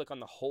can double click on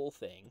the whole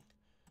thing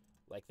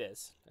like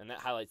this, and that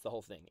highlights the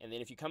whole thing. And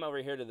then if you come over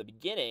here to the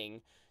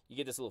beginning, you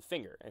get this little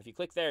finger, and if you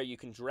click there, you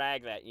can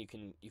drag that, and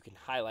you can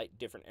highlight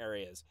different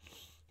areas.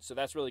 So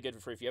that's really good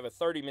for if you have a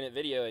 30-minute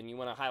video and you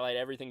want to highlight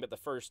everything but the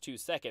first 2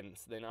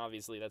 seconds, then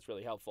obviously that's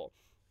really helpful.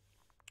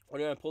 We're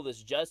going to pull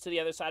this just to the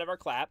other side of our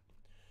clap,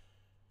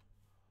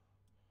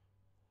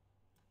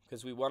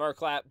 because we want our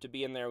clap to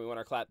be in there, we want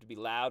our clap to be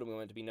loud, and we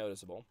want it to be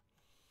noticeable.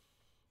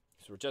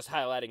 So we're just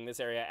highlighting this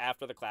area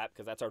after the clap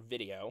because that's our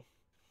video.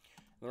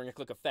 And we're going to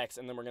click effects,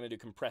 and then we're going to do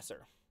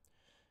compressor.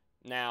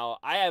 Now,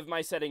 I have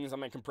my settings on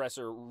my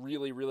compressor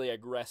really, really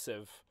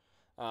aggressive,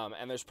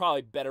 and there's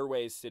probably better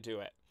ways to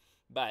do it.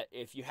 But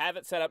if you have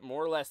it set up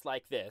more or less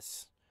like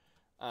this,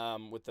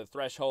 with the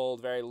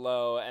threshold very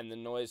low and the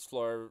noise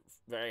floor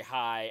very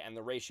high and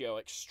the ratio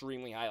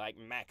extremely high, like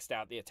maxed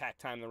out, the attack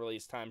time, the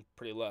release time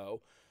pretty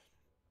low,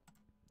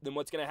 then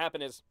what's going to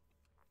happen is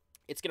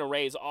it's going to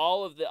raise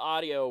all of the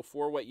audio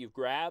for what you've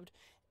grabbed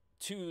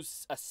to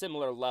a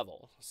similar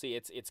level. See,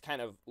 it's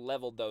kind of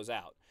leveled those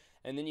out.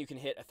 And then you can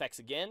hit effects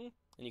again,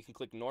 and you can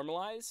click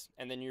normalize,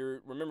 and then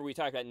remember we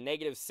talked about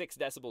 -6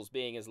 decibels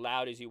being as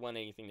loud as you want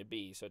anything to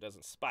be so it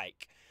doesn't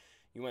spike.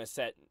 You want to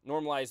set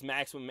normalize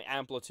maximum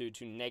amplitude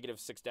to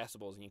 -6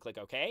 decibels, and you click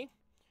OK.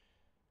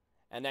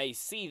 And now you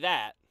see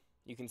that.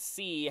 You can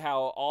see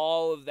how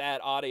all of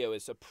that audio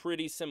is a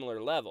pretty similar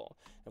level.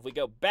 If we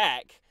go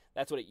back,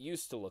 that's what it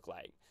used to look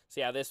like. See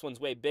how this one's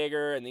way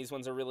bigger and these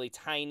ones are really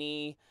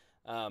tiny?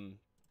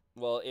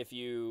 Well, if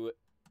you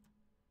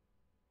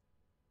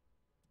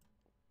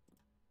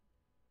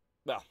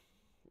well,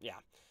 yeah.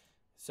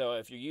 So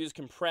if you use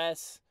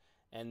compress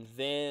and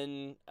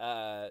then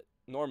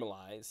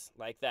normalize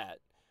like that,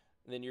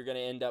 then you're going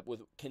to end up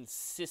with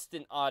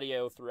consistent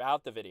audio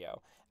throughout the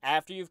video.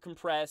 After you've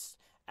compressed,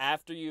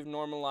 after you've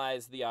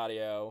normalized the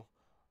audio,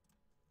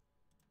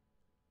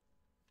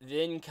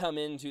 then come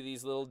into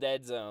these little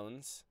dead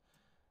zones.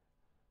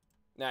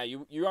 Now,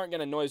 you aren't going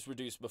to noise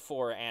reduce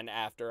before and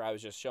after. I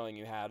was just showing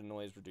you how to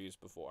noise reduce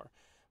before.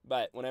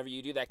 But whenever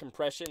you do that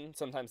compression,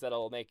 sometimes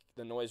that'll make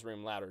the noise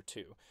room louder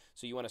too.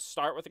 So you want to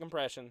start with the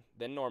compression,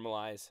 then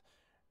normalize,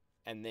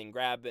 and then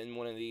grab in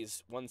one of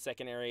these 1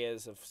 second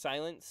areas of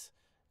silence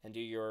and do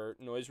your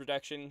noise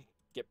reduction,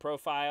 get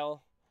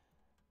profile,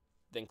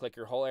 then click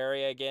your whole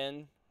area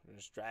again, and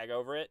just drag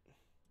over it.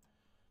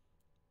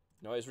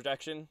 Noise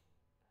reduction.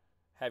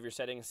 Have your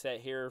settings set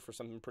here for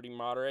something pretty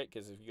moderate,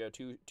 because if you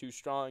go too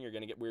strong, you're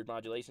going to get weird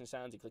modulation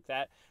sounds. You click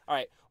that. All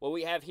right, what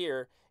we have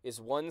here is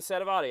one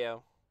set of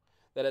audio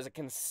that has a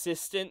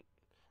consistent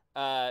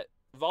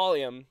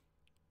volume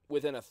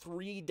within a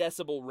 3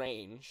 decibel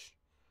range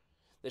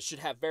that should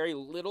have very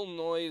little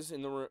noise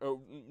in the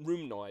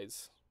room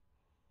noise.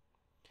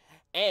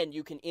 And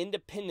you can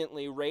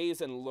independently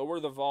raise and lower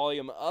the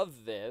volume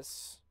of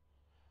this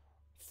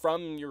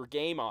from your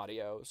game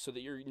audio so that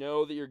you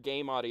know that your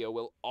game audio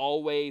will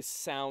always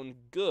sound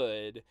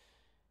good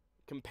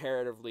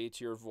comparatively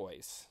to your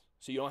voice.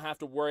 So you don't have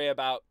to worry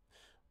about,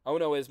 oh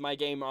no, is my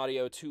game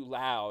audio too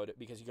loud?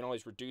 Because you can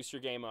always reduce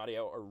your game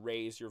audio or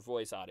raise your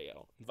voice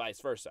audio, and vice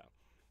versa.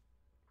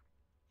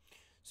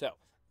 So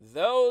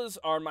those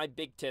are my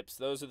big tips.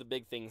 Those are the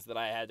big things that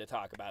I had to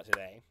talk about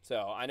today.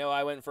 So I know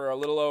I went for a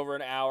little over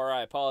an hour.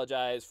 I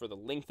apologize for the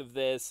length of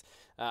this.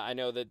 I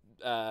know that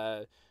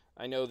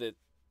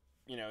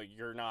you know,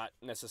 you're not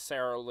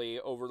necessarily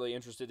overly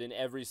interested in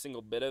every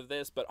single bit of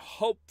this, but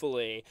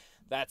hopefully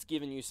that's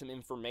given you some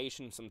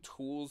information, some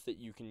tools that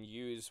you can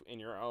use in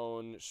your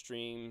own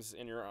streams,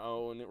 in your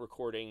own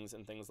recordings,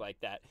 and things like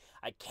that.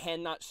 I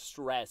cannot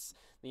stress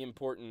the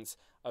importance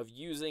of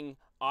using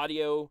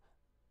audio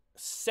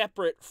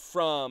separate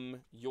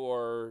from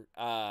your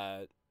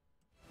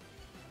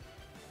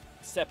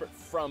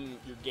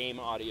game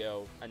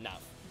audio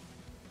enough.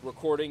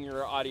 Recording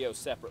your audio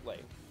separately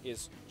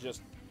is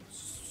just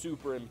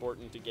super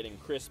important to getting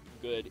crisp,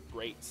 good,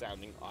 great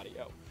sounding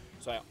audio.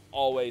 So I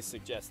always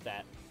suggest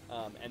that.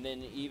 And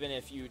then even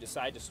if you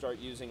decide to start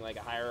using like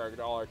a higher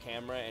dollar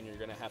camera and you're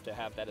going to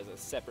have that as a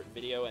separate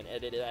video and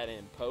edit that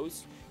in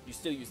post, you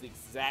still use the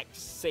exact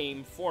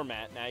same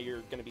format. Now you're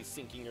going to be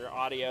syncing your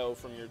audio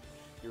from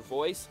your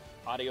voice,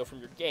 audio from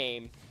your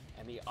game,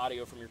 and the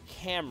audio from your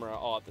camera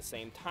all at the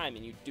same time.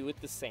 And you do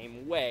it the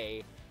same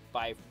way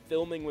by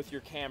filming with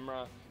your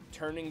camera,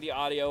 turning the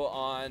audio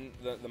on,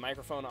 the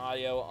microphone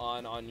audio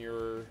on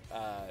your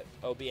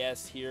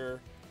OBS here,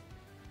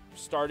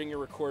 starting your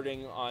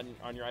recording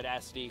on your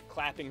Audacity,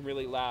 clapping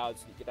really loud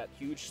so you get that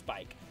huge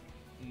spike.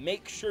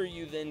 Make sure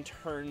you then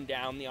turn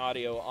down the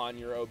audio on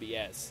your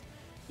OBS,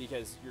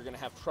 because you're going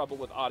to have trouble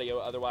with audio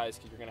otherwise,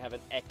 because you're going to have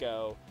an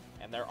echo,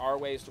 and there are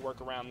ways to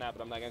work around that,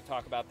 but I'm not going to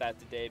talk about that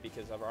today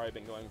because I've already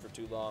been going for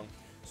too long.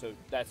 So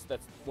that's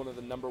one of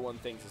the #1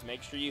 things, is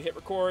make sure you hit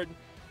record.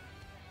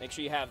 Make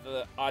sure you have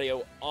the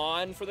audio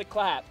on for the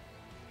clap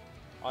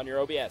on your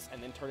OBS,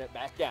 and then turn it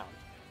back down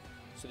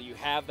so that you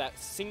have that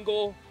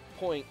single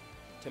point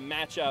to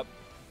match up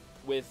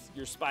with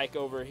your spike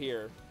over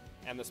here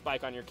and the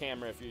spike on your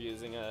camera if you're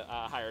using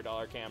a higher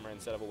dollar camera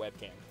instead of a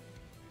webcam.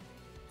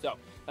 So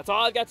that's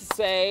all I've got to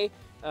say.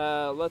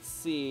 Let's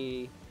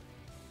see.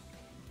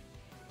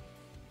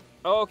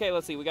 Oh, okay,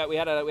 let's see. We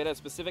had a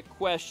specific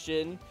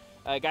question.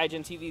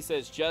 Gaijin TV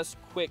says, just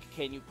quick,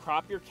 can you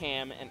crop your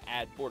cam and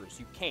add borders?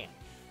 You can.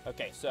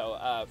 Okay,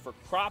 so for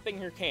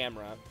cropping your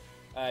camera,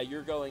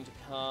 you're going to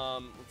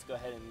come, let's go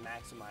ahead and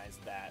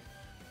maximize that.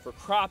 For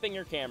cropping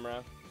your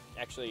camera,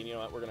 actually, you know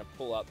what, we're going to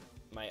pull up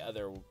my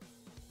other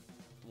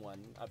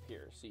one up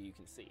here so you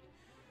can see.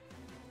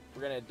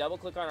 We're going to double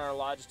click on our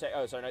Logitech,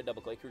 oh, sorry, not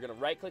double click. We're going to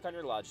right click on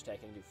your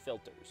Logitech and do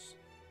filters.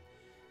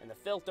 And the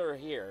filter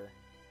here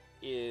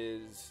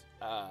is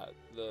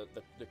the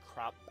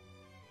crop.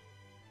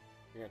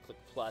 You're going to click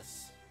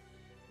plus,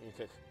 and you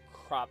click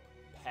crop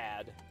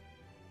pad.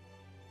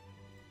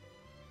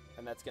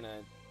 And that's going to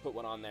put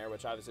one on there,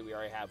 which obviously we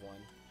already have one.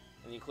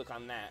 And you click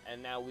on that,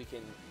 and now we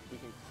can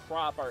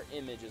crop our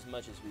image as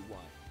much as we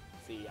want.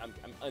 See, I'm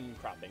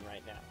uncropping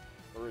right now.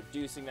 We're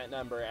reducing that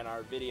number, and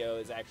our video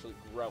is actually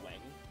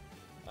growing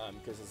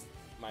because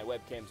my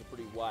webcam's a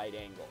pretty wide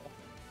angle.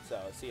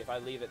 So see, if I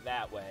leave it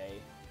that way,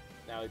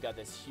 now we've got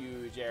this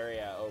huge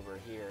area over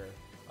here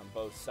on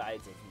both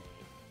sides of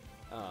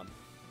me.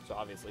 So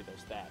obviously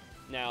there's that.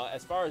 Now,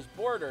 as far as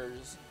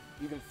borders,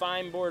 you can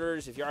find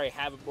borders if you already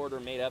have a border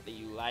made up that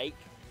you like.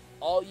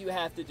 All you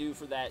have to do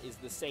for that is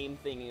the same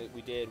thing that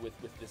we did with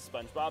this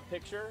SpongeBob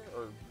picture,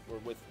 or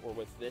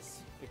with this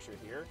picture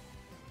here.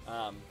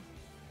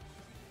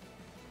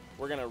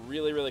 We're gonna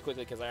really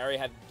quickly, because I already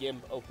have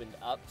GIMP opened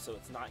up, so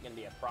it's not gonna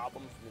be a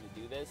problem for me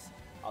to do this.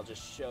 I'll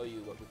just show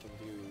you what we can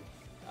do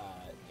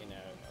in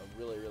a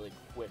really, really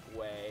quick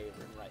way.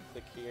 We're going to right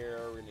click here,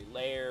 we're going to do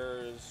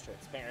layers,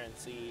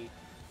 transparency.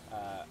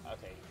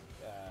 Okay,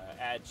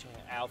 add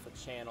alpha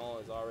channel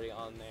is already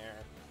on there.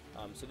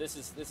 So this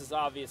is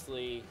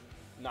obviously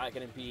not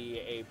going to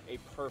be a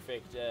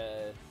perfect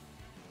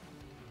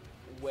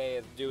way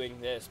of doing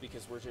this,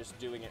 because we're just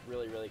doing it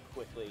really, really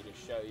quickly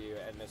to show you,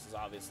 and this is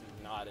obviously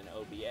not an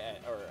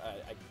OBS or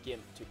a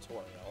GIMP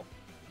tutorial.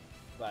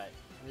 But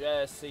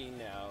just so you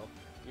know,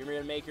 you're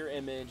going to make your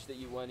image that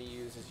you want to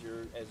use as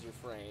your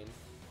frame,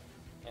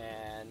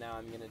 and now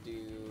I'm going to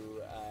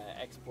do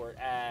export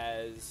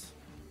as,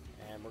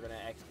 and we're going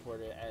to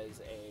export it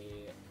as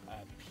a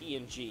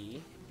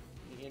PNG,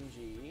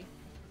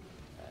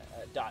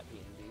 dot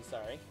PNG,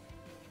 sorry,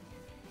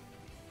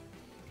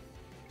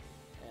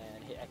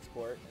 and hit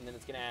export, and then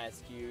it's going to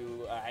ask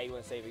you how you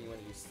want to save it. You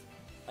want to just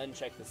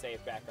uncheck the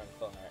save background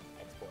color,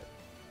 export.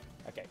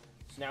 Okay,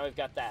 so now we've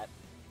got that.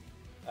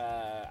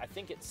 I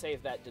think it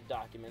saved that to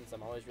documents.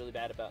 I'm always really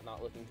bad about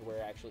not looking to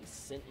where I actually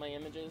sent my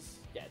images.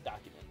 Yeah,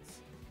 documents.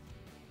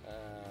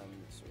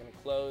 So we're going to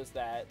close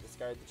that,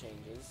 discard the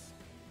changes.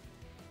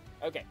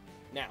 Okay,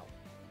 now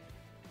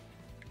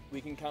we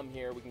can come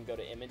here, we can go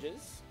to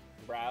images,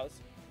 browse,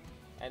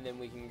 and then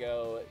we can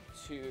go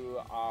to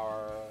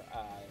our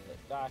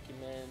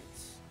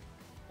documents,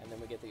 and then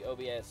we get the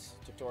OBS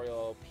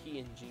tutorial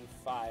PNG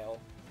file,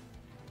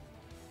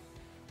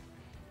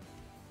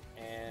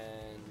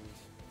 and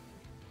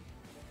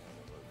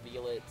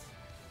reveal it.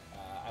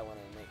 I want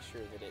to make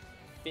sure that it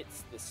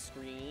fits the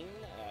screen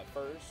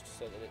first,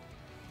 so that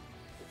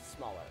it's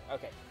smaller.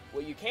 Okay,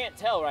 what you can't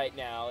tell right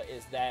now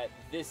is that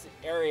this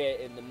area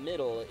in the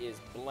middle is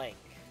blank.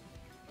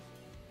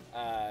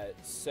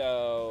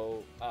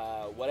 So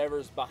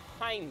whatever's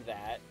behind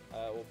that,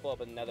 we'll pull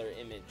up another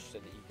image so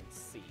that you can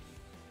see.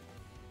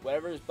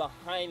 Whatever's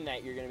behind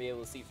that, you're going to be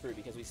able to see through,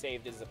 because we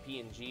saved it as a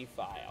PNG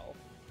file.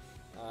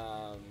 It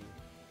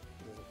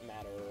doesn't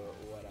matter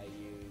what I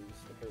use.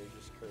 The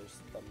Courageous Curse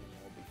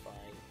thumbnail will be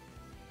fine.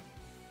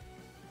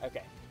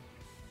 Okay.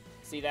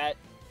 See that?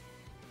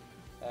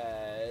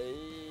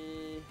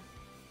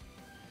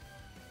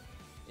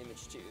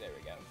 Image 2, there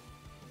we go.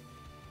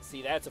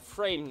 See, that's a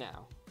frame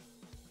now.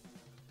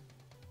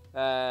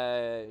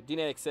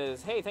 DNetics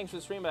says, hey, thanks for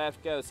the stream, but I have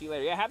to go. See you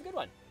later. Yeah, have a good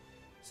one.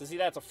 So see,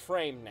 that's a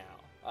frame now.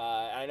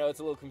 I know it's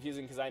a little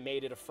confusing because I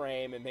made it a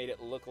frame and made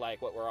it look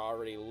like what we're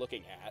already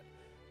looking at.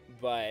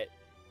 But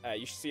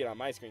you should see it on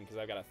my screen because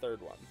I've got a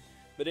third one.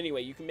 But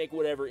anyway, you can make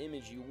whatever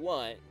image you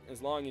want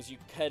as long as you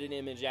cut an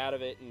image out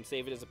of it and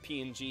save it as a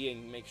PNG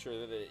and make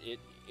sure that it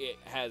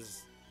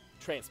has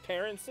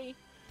transparency.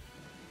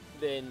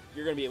 Then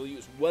you're going to be able to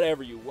use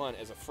whatever you want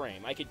as a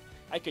frame. I could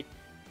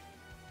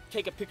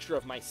take a picture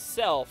of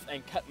myself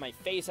and cut my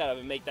face out of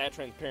it and make that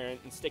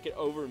transparent and stick it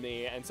over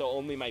me, and so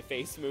only my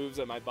face moves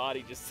and my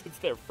body just sits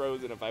there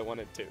frozen if I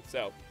wanted to.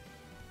 So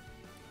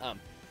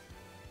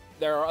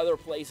there are other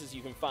places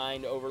you can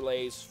find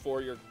overlays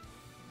for your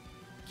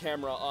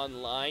camera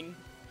online.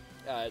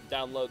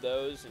 Download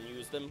those and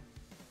use them.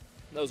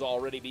 Those will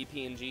already be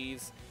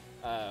PNGs,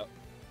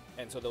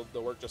 and so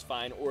they'll work just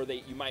fine. Or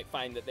you might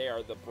find that they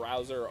are the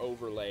browser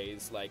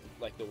overlays, like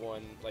the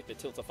one, like the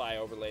Tiltify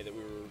overlay that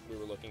we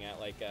were looking at,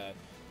 like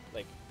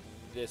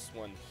this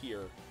one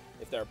here.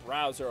 If they're a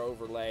browser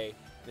overlay,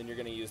 then you're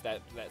going to use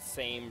that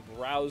same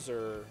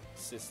browser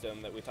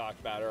system that we talked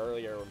about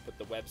earlier and put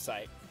the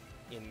website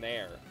in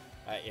there.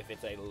 If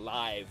it's a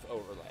live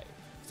overlay,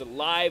 it's a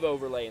live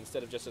overlay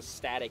instead of just a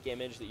static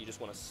image that you just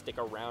want to stick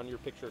around your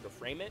picture to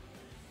frame it.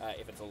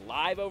 If it's a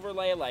live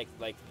overlay, like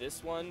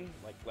this one,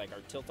 like our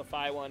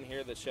Tiltify one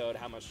here that showed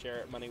how much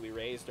money we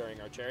raised during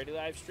our charity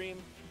live stream,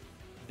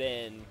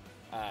 then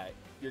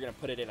you're going to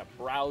put it in a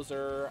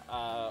browser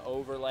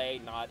overlay,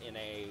 not in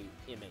a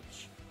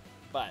image.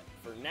 But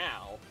for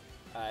now,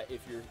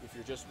 if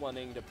you're just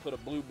wanting to put a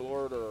blue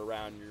border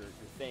around your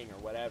thing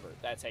or whatever,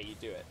 that's how you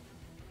do it.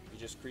 You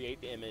just create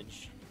the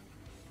image,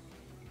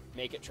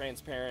 make it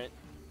transparent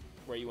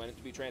where you want it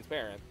to be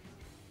transparent,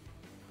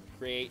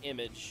 create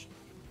image,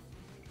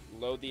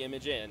 load the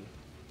image in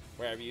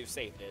wherever you've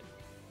saved it,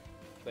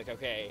 click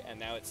OK, and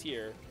now it's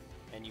here,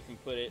 and you can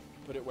put it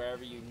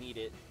wherever you need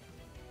it,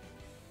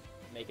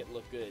 make it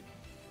look good,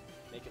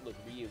 make it look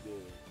real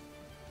good.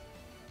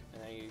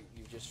 And now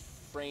you've just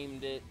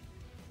framed it,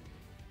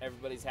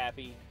 everybody's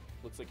happy,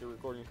 looks like you're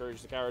recording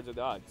Courage the Coward's a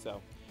Dog.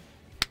 So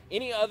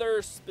any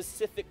other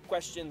specific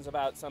questions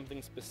about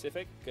something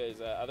specific?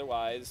 Because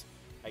otherwise,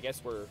 I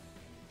guess we're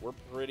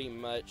pretty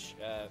much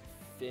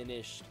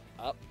finished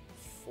up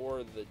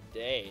for the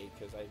day,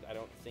 because I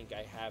don't think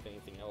I have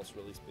anything else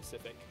really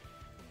specific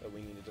that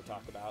we needed to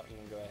talk about. I'm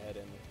going to go ahead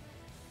and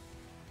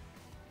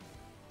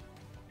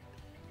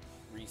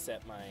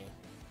reset my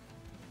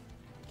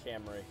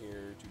camera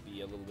here to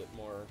be a little bit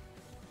more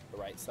the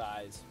right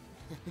size.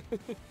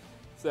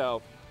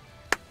 So,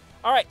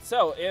 all right,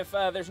 so if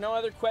there's no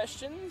other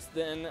questions,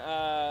 then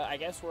I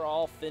guess we're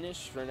all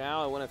finished for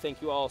now. I want to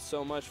thank you all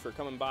so much for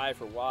coming by,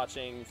 for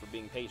watching, for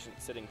being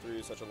patient, sitting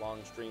through such a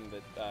long stream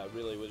that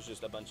really was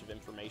just a bunch of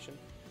information.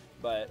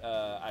 But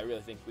I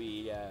really think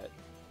we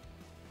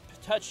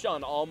touched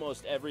on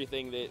almost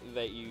everything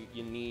that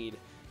you need.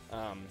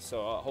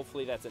 So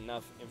hopefully that's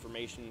enough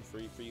information for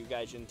you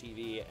guys in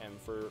TV and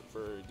for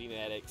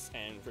Dnetics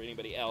and for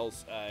anybody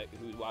else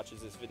who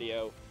watches this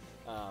video.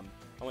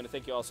 I want to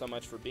thank you all so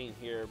much for being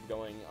here,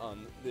 going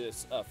on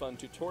this fun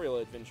tutorial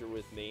adventure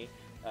with me.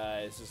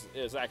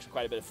 It was actually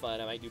quite a bit of fun.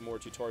 I might do more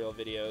tutorial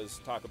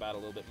videos, talk about a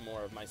little bit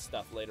more of my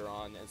stuff later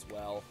on as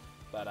well.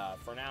 But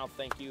for now,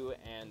 thank you,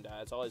 and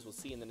as always, we'll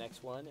see you in the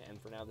next one. And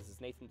for now, this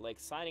is Nathan Blake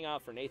signing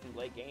off for Nathan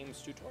Blake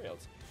Games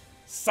Tutorials.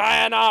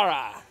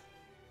 Sayonara!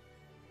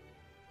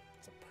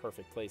 It's a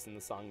perfect place in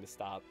the song to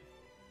stop.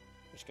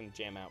 I'm just going to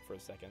jam out for a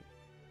second.